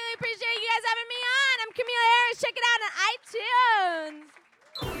 I really appreciate you guys having me on. I'm Camille Harris. Check it out on iTunes.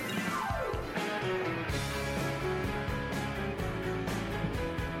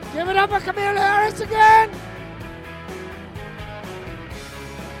 Give it up for Camille Harris again.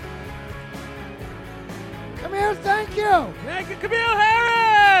 Camille, thank you. Thank you, Camille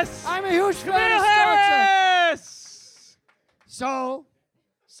Harris! I'm a huge fan Camille of Star Trek. Harris! So,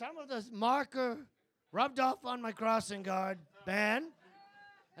 some of the marker rubbed off on my crossing guard band,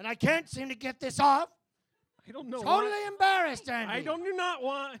 and I can't seem to get this off. I don't know Totally why. embarrassed, Andy. I do not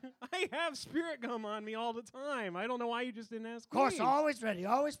want. I have spirit gum on me all the time. I don't know why you just didn't ask Of course, me. always ready,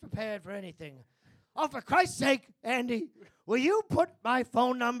 always prepared for anything. Oh, for Christ's sake, Andy, will you put my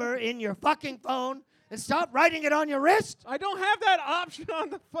phone number in your fucking phone and stop writing it on your wrist? I don't have that option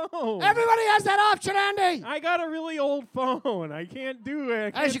on the phone. Everybody has that option, Andy. I got a really old phone. I can't do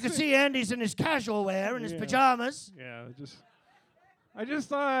it. As you can see, Andy's in his casual wear and his Yeah. pajamas. Yeah, I just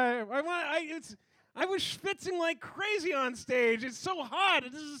thought I was schwitzing like crazy on stage. It's so hot.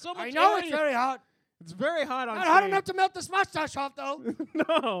 This is so much. I know area. it's very hot. It's very hot on Not stage. hot enough to melt this mustache off, though.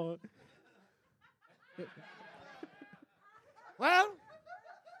 No. Well,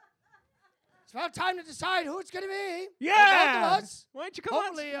 it's about time to decide who it's going to be. Yeah. Both of us. Why don't you come on?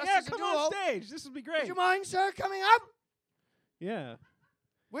 Hopefully us Yeah, as a come on duo. stage. This would be great. Would you mind, sir, coming up? Yeah.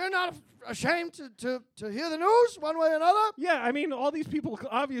 We're not ashamed to hear the news one way or another. Yeah, I mean, all these people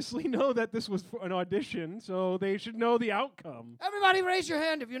obviously know that this was for an audition, so they should know the outcome. Everybody raise your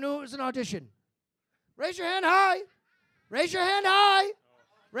hand if you knew it was an audition. Raise your hand high. Raise your hand high.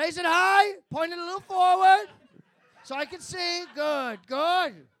 Raise it high. Point it a little forward so I can see. Good,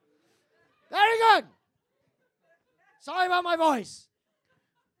 good. Very good. Sorry about my voice.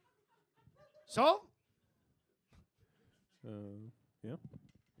 So? Yeah.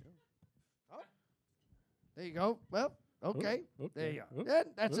 There you go. Well, okay. okay. There you go. Oop. Yeah,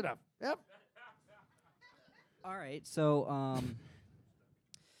 that's Oop. enough. Yep. All right, so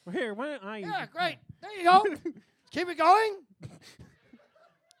Well, here, why don't I? Yeah, great. There you go. Keep it going.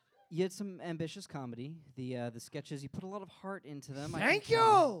 you had some ambitious comedy. The sketches, you put a lot of heart into them. I Thank can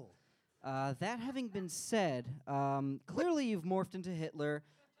tell. you. That having been said, clearly you've morphed into Hitler.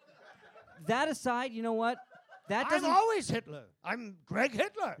 That aside, you know what? That I'm doesn't always Hitler. I'm Greg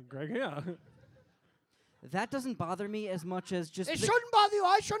Hitler. Greg, yeah. that doesn't bother me as much as just It the- shouldn't bother you.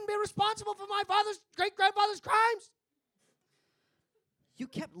 I shouldn't be responsible for my father's great-grandfather's crimes. You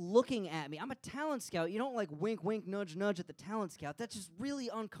kept looking at me. I'm a talent scout. You don't like wink, wink, nudge, nudge at the talent scout. That's just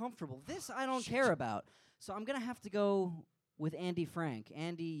really uncomfortable. This I don't care about. So I'm going to have to go with Andy Frank.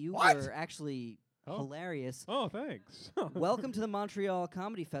 Andy, you were actually hilarious. Oh, thanks. Welcome to the Montreal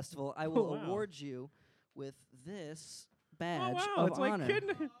Comedy Festival. I will wow. award you with this Oh, badge wow. of It's honor. like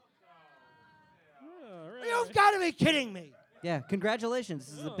kidney. All right. You've got to be kidding me. Yeah, congratulations.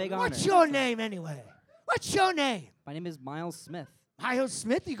 This is a big honor. What's your name anyway? What's your name? My name is Miles Smith. Miles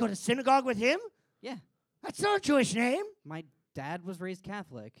Smith? You go to synagogue with him? Yeah. That's not a Jewish name. My dad was raised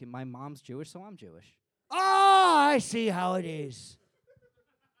Catholic, and my mom's Jewish, so I'm Jewish. Oh, I see how it is.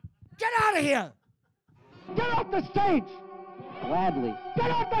 Get out of here! Get off the stage! Gladly.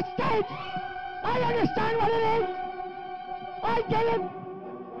 Get off the stage! I understand what it is! I get it!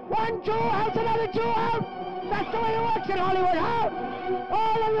 One Jew helps another Jew out! That's the way it works in Hollywood, huh?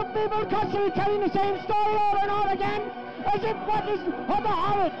 All of you people constantly telling the same story over and over again, as if what is of the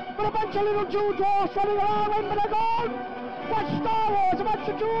Hobbit, but a bunch of little Jew dwarfs running around waiting for their gold! What's Star Wars? A bunch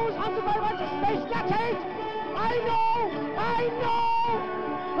of Jews hunted by a bunch of space Nazis? I know!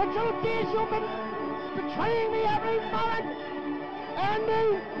 The truth is you've been betraying me every moment!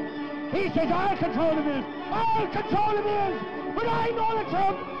 Andy, he says I'll control the bills. I'll control the bills. But I know the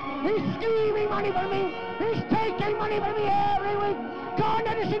truth. He's scheming money for me. He's taking money from me every week. Con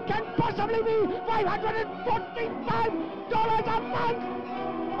Edison can possibly be $545 a month.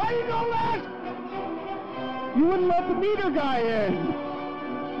 I know that. You wouldn't let the meter guy in.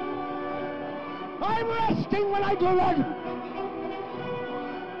 I'm resting when I do that.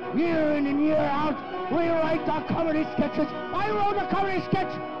 Year in and year out, we write our comedy sketches. I wrote a comedy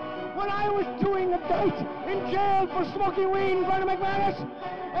sketch when I was doing a date in jail for smoking weed in front of McManus,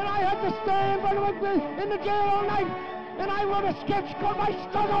 and I had to stay in front of in the jail all night, and I wrote a sketch called My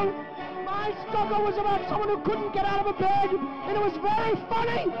Struggle. My struggle was about someone who couldn't get out of a bed, and it was very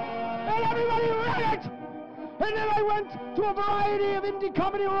funny, and everybody read it. And then I went to a variety of indie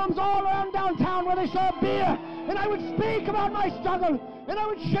comedy rooms all around downtown where they served beer, and I would speak about my struggle, and I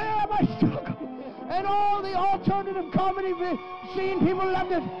would share my struggle. And all the alternative comedy scene people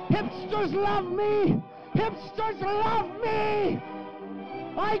loved it. Hipsters love me. Hipsters love me.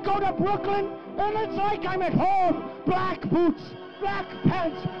 I go to Brooklyn, and it's like I'm at home. Black boots, black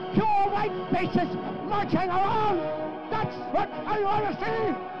pants, pure white faces marching around. That's what I want to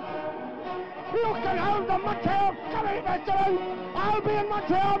see. You can have the Montreal Comedy Festival. I'll be in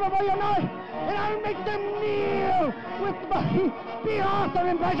Montreal before you know it, and I'll make them kneel with my B. Arthur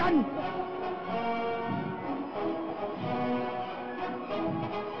impression.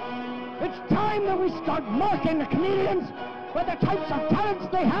 It's time that we start marking the comedians by the types of talents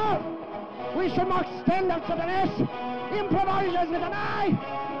they have. We should mark stand-ups with an S, improvisers with an I,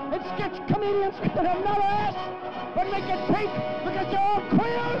 and sketch comedians with another S, but make it pink because they're all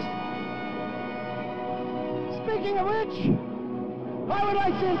queers. Speaking of which, I would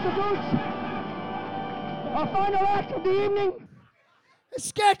like to introduce our final act of the evening. A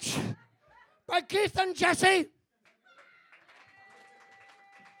sketch by Keith and Jesse.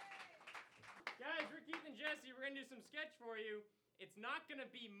 Guys, we're Keith and Jesse. We're going to do some sketch for you. It's not going to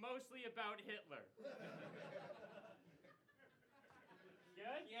be mostly about Hitler.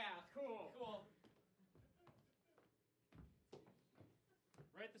 Good? Yeah, cool.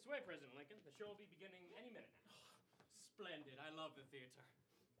 Right this way, President Lincoln. The show will be beginning any minute now. Splendid. I love the theater.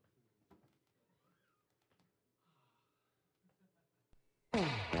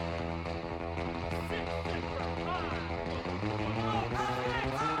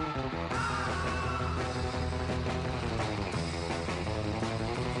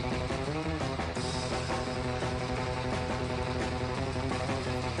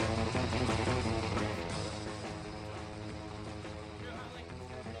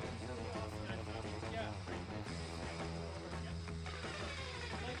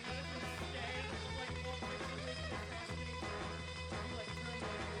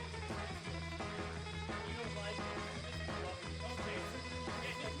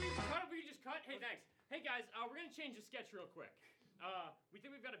 Hey, thanks. Hey, guys, we're going to change the sketch real quick. We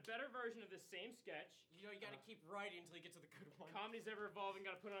think we've got a better version of this same sketch. You know, you gotta keep writing until you get to the good one. Comedy's ever evolving,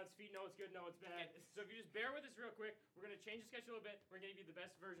 gotta put it on its feet, know it's good, know it's bad. So if you just bear with us real quick, we're going to change the sketch a little bit. We're going to give you the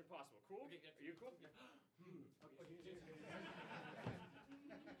best version possible. Cool? Okay, yeah. Are you cool? Yeah.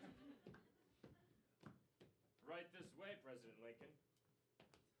 Right this way, President Lincoln.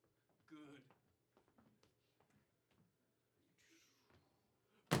 Good.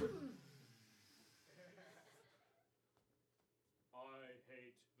 I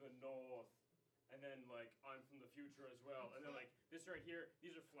hate the North. And then, like, I'm from the future as well. And then, like, this right here,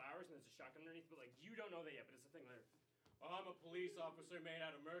 these are flowers, and there's a shotgun underneath, but, like, you don't know that yet, but it's a thing there. I'm a police officer made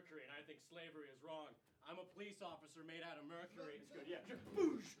out of mercury, and I think slavery is wrong. I'm a police officer made out of mercury. It's good, yeah.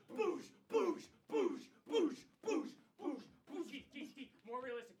 Boosh, boosh, boosh, boosh, boosh, boosh, boosh, boosh. Keith, more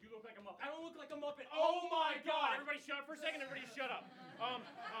realistic. You look like a Muppet. I don't look like a Muppet. Oh my God! Everybody shut up for a second. Everybody shut up.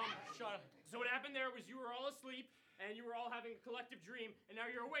 Shut up. So what happened there was you were all asleep and you were all having a collective dream, and now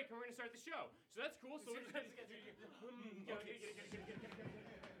you're awake, and we're gonna start the show. So that's cool. So we're just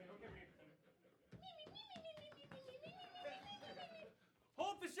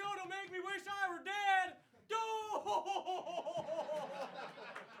Hope the show don't make me wish I were dead.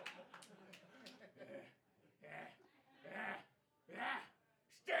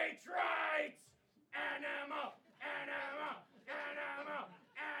 States' rights! Animal! Animal! Animal!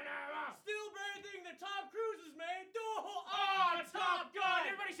 Animal! Still breathing that Tom Cruise has made. Oh, Top Gun!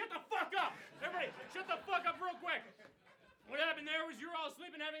 Everybody shut the fuck up! Everybody, shut the fuck up real quick! What happened there was you were all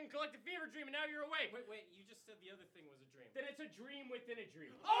asleep and having a collective fever dream, and now you're awake. Wait, you just said the other thing was a dream. Then it's a dream within a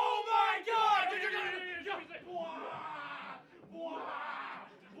dream. Oh my God!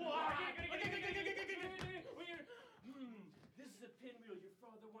 This is a pinwheel. Your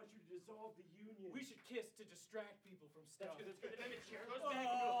father wants you to dissolve the union. We should kiss to distract people from stuff. That's good. And then the chair goes Oh, back and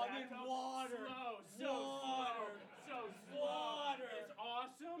goes I need back up. water. Slow. Water. So slow. Water. It's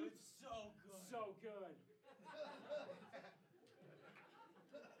awesome. It's so good. So good.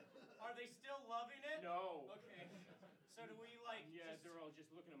 Are they still loving it? No. Okay. So do we like? Yeah, just- they're all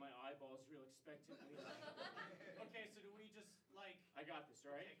just looking at my eyeballs real expectantly. Okay, so do we just like? I got this,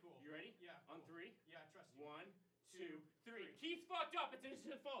 all right? Okay, cool. You ready? Yeah. On cool. 3. Yeah, I trust you. 1, 2, 3. Keith's fucked up. It's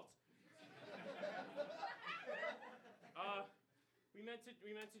his fault. We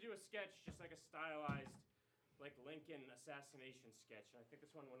meant to do a sketch, just like a stylized, like Lincoln assassination sketch. And I think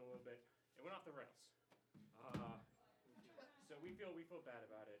this one went a little bit. It went off the rails. So we feel bad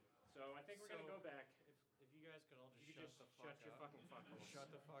about it. So I think we're gonna go back. If you guys could all just You shut just the fuck shut your up. fucking fuck holes. Shut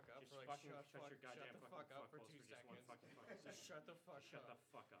the fuck up Just for like fucking shut shut your goddamn the fucking fuck up for holes 2 for just one seconds. fucking second. Shut the fuck Shut the up.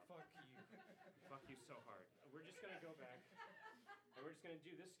 fuck up. Fuck you. Fuck you so hard. We're just gonna go back, and we're just gonna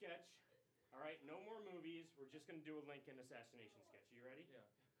do this sketch. All right, no more movies. We're just gonna do a Lincoln assassination sketch. You ready? Yeah.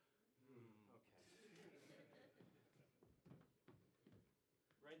 Okay.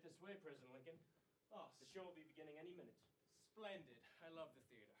 Right this way, President Lincoln. Oh, The show will be beginning any minute. splendid. I love the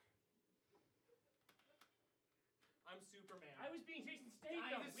theater. I'm Superman. I was being Jason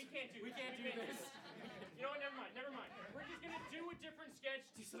Statham. We can't do We this. can't do this. You know what? Never mind. We're just gonna do a different sketch,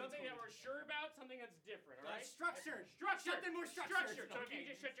 something that we're sure about, something that's different. All right? Structured. Structured. Something more structured. So if you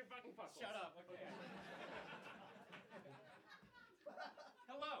Okay. just shut your fucking fuck Shut holes. up. Okay.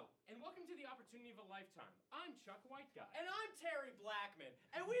 Hello, and welcome to the opportunity of a lifetime. I'm Chuck White Guy. And I'm Terry Blackman,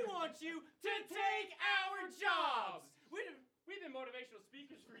 and we want you to take our jobs. We've been motivational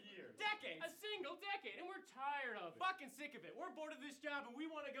speakers for years. Decades. A single decade, and we're tired of it. Fucking sick of it. We're bored of this job, and we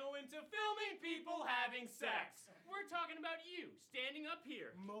want to go into filming people having sex. We're talking about you, standing up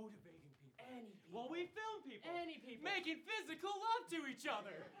here. Motivating people. Any people. While we film people. Any people. Making physical love to each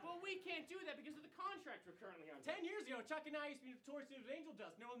other. But we can't do that because of the contract we're currently under. 10 years ago, Chuck and I used to be notorious as angel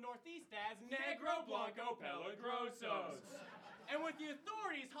dust, known in the Northeast as Negro Blanco Pelagrosos. And with the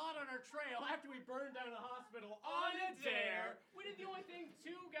authorities hot on our trail after we burned down a hospital on a dare, we did the only thing 2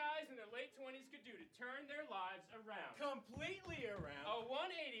 guys in their late 20s could do to turn their lives around. completely around. A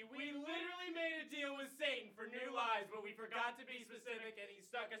 180. We literally made a deal with Satan for new lives, but we forgot to be specific, and he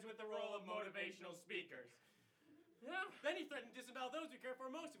stuck us with the role of motivational speakers. Yeah. Then he threatened to disavow those we care for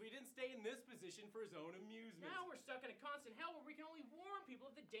most if we didn't stay in this position for his own amusement. Now we're stuck in a constant hell where we can only warn people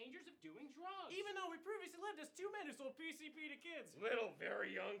of the dangers of doing drugs. Even though we previously lived as 2 men who sold PCP to kids. little,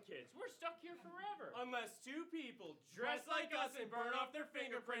 very young kids, we're stuck here forever. Unless 2 people dress like us and burn off their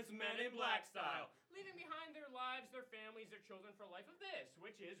fingerprints Men in Black style. Leaving behind their lives, their families, their children for a life of this,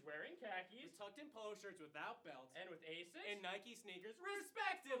 which is wearing khakis Tucked in polo shirts without belts. and with Asics And Nike sneakers,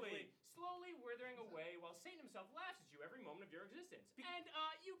 respectively. slowly withering away while Satan himself laughs at you every moment of your existence. And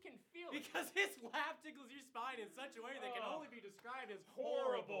you can feel it. Because his laugh tickles your spine in such a way that can Oh. only be described as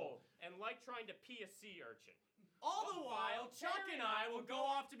Horrible. And like trying to pee a sea urchin. All the while, Chuck and I will go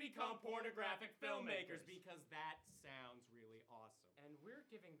off to become pornographic filmmakers because that sounds really awesome. And we're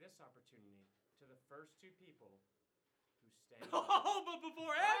giving this opportunity to the first 2 people who stand up. Oh, but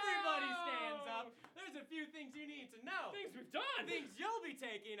before everybody Oh. stands up, there's a few things you need to know. Things we've done. Things you'll be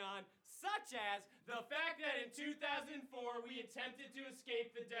taking on, such as the fact that in 2004 we attempted to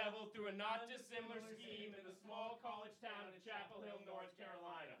escape the devil through a not dissimilar scheme in the small college town of Chapel Hill, North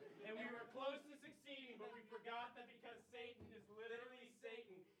Carolina. And we were close to succeeding, but we forgot that because Satan is literally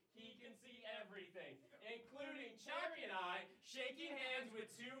Satan, he can see everything, including Chuck and I shaking hands with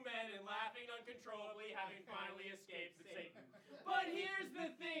 2 men and laughing uncontrollably, having finally escaped Satan.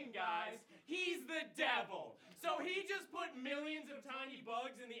 we just put millions of tiny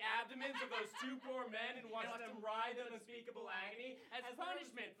bugs in the abdomens of those two poor men and watched them writhe in unspeakable agony as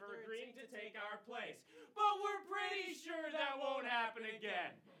punishment for agreeing to take our place. But we're pretty sure that won't happen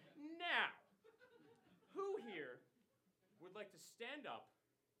again. Now, who here would like to stand up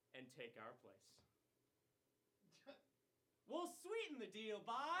and take our place? We'll sweeten the deal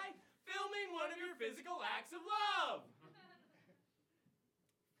by filming one of your physical acts of love.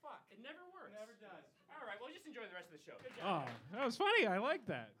 Fuck, it never works. Never does. All right, well, just enjoy the rest of the show. Good job. Oh, that was funny. I like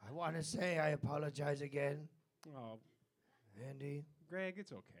that. I want to say I apologize again, Oh, Andy. Greg,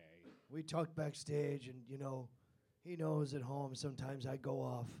 it's okay. We talked backstage, and he knows at home sometimes I go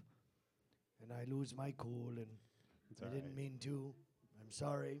off, and I lose my cool, and It's I all didn't right. mean to. I'm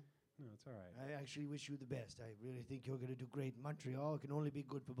sorry. No, it's all right. I actually wish you the best. I really think you're going to do great in Montreal. It can only be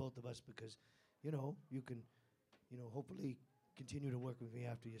good for both of us because, you can, hopefully continue to work with me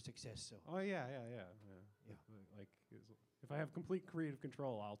after your success. So, Oh yeah. Yeah. If I have complete creative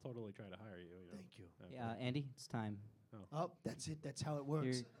control, I'll totally try to hire you. thank you. Yeah, Andy, it's time. Oh, that's it. That's how it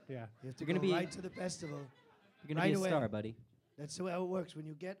works. Yeah. You have to You're go gonna be- right to the festival. You're gonna Right be a away. star, buddy. That's the way how it works. When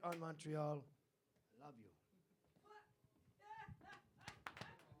you get on Montreal, I love you.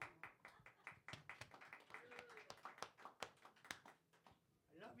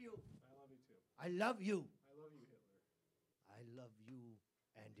 I love you. I love you too. I love you. I love you, Hitler. I love you,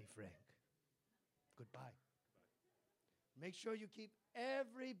 Andy Frank. Goodbye. Make sure you keep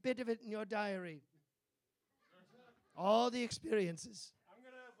every bit of it in your diary. All the experiences. I'm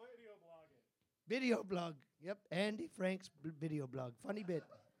gonna video blog it. Video blog. Yep, Andy Frank's video blog. Funny bit.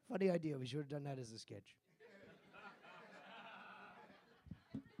 Funny idea. We should have done that as a sketch.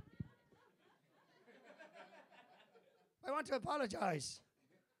 I want to apologize.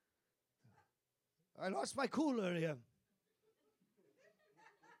 I lost my cool earlier.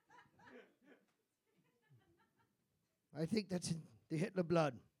 I think that's in the Hitler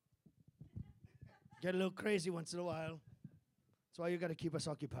blood. Get a little crazy once in a while. That's why you got to keep us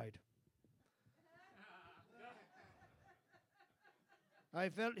occupied. I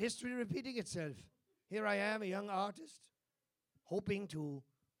felt history repeating itself. Here I am, a young artist, hoping to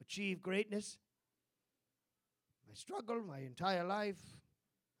achieve greatness. I struggled my entire life.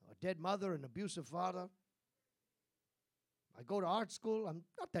 A dead mother, an abusive father. I go to art school, I'm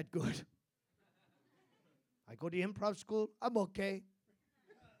not that good. I go to improv school, I'm okay.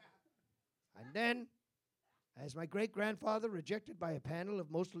 And then, as my great-grandfather rejected by a panel of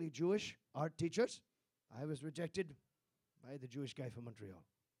mostly Jewish art teachers, I was rejected by the Jewish guy from Montreal.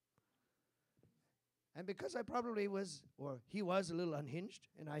 And because I probably was, or he was a little unhinged,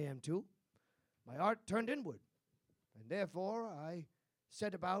 and I am too, my art turned inward. And therefore, I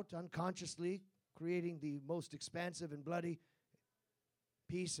set about unconsciously creating the most expansive and bloody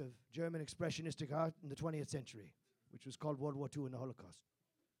piece of German expressionistic art in the 20th century, which was called World War II and the Holocaust.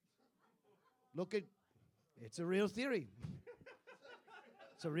 Look at, it's a real theory.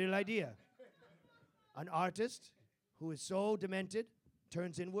 It's a real idea. An artist who is so demented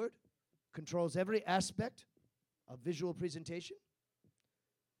turns inward, controls every aspect of visual presentation,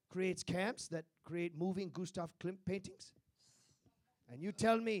 creates camps that create moving Gustav Klimt paintings. And you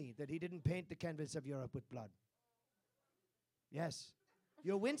tell me that he didn't paint the canvas of Europe with blood. Yes.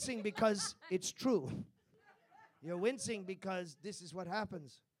 You're wincing because it's true. You're wincing because this is what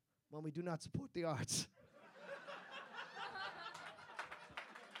happens when we do not support the arts.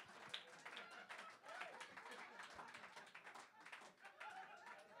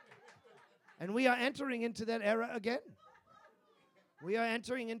 And we are entering into that era again. We are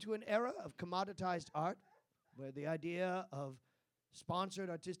entering into an era of commoditized art, where the idea of sponsored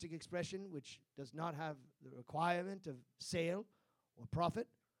artistic expression, which does not have the requirement of sale or profit,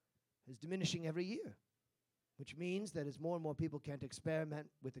 is diminishing every year, which means that as more and more people can't experiment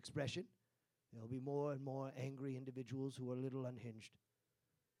with expression, there'll be more and more angry individuals who are a little unhinged.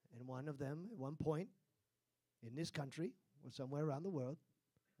 And one of them, at one point, in this country or somewhere around the world,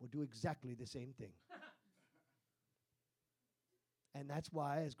 will do exactly the same thing. And that's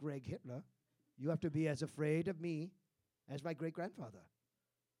why, as Greg Hitler, you have to be as afraid of me as my great-grandfather.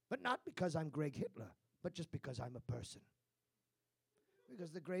 But not because I'm Greg Hitler, but just because I'm a person.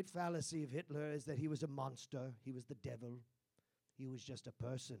 Because the great fallacy of Hitler is that he was a monster, he was the devil, he was just a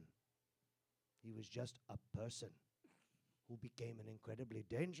person. He was just a person who became an incredibly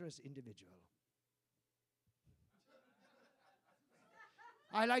dangerous individual.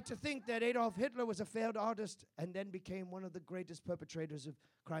 I like to think that Adolf Hitler was a failed artist and then became one of the greatest perpetrators of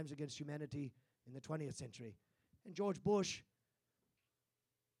crimes against humanity in the 20th century. And George Bush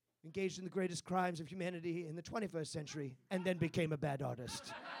engaged in the greatest crimes of humanity in the 21st century and then became a bad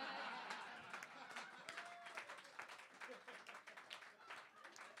artist.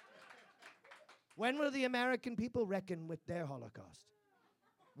 When will the American people reckon with their Holocaust?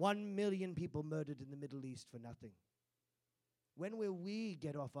 1 million people murdered in the Middle East for nothing. When will we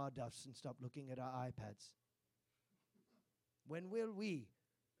get off our duffs and stop looking at our iPads? When will we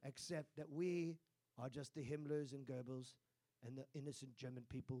accept that we are just the Himmlers and Goebbels and the innocent German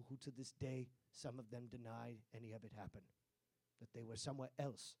people who to this day, some of them deny any of it happened? That they were somewhere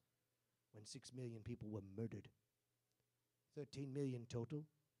else when 6 million people were murdered. 13 million total,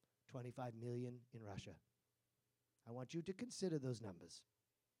 25 million in Russia. I want you to consider those numbers.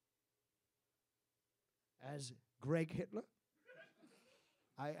 As Greg Hitler,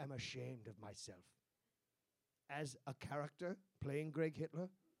 I am ashamed of myself. As a character playing Greg Hitler,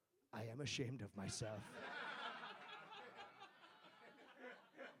 I am ashamed of myself.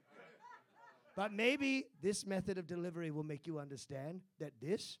 But maybe this method of delivery will make you understand that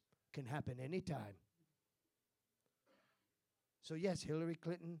this can happen anytime. So yes, Hillary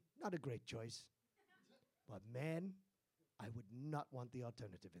Clinton, not a great choice. But man, I would not want the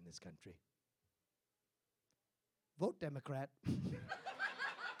alternative in this country. Vote Democrat.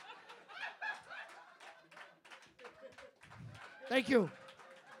 Thank you.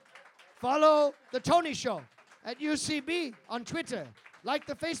 Follow The Tony Show at UCB on Twitter. Like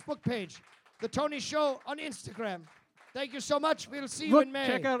the Facebook page, The Tony Show on Instagram. Thank you so much. We'll see you in May.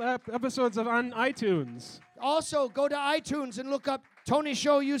 Check out episodes on iTunes. Also, go to iTunes and look up Tony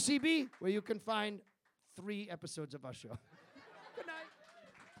Show UCB, where you can find 3 episodes of our show.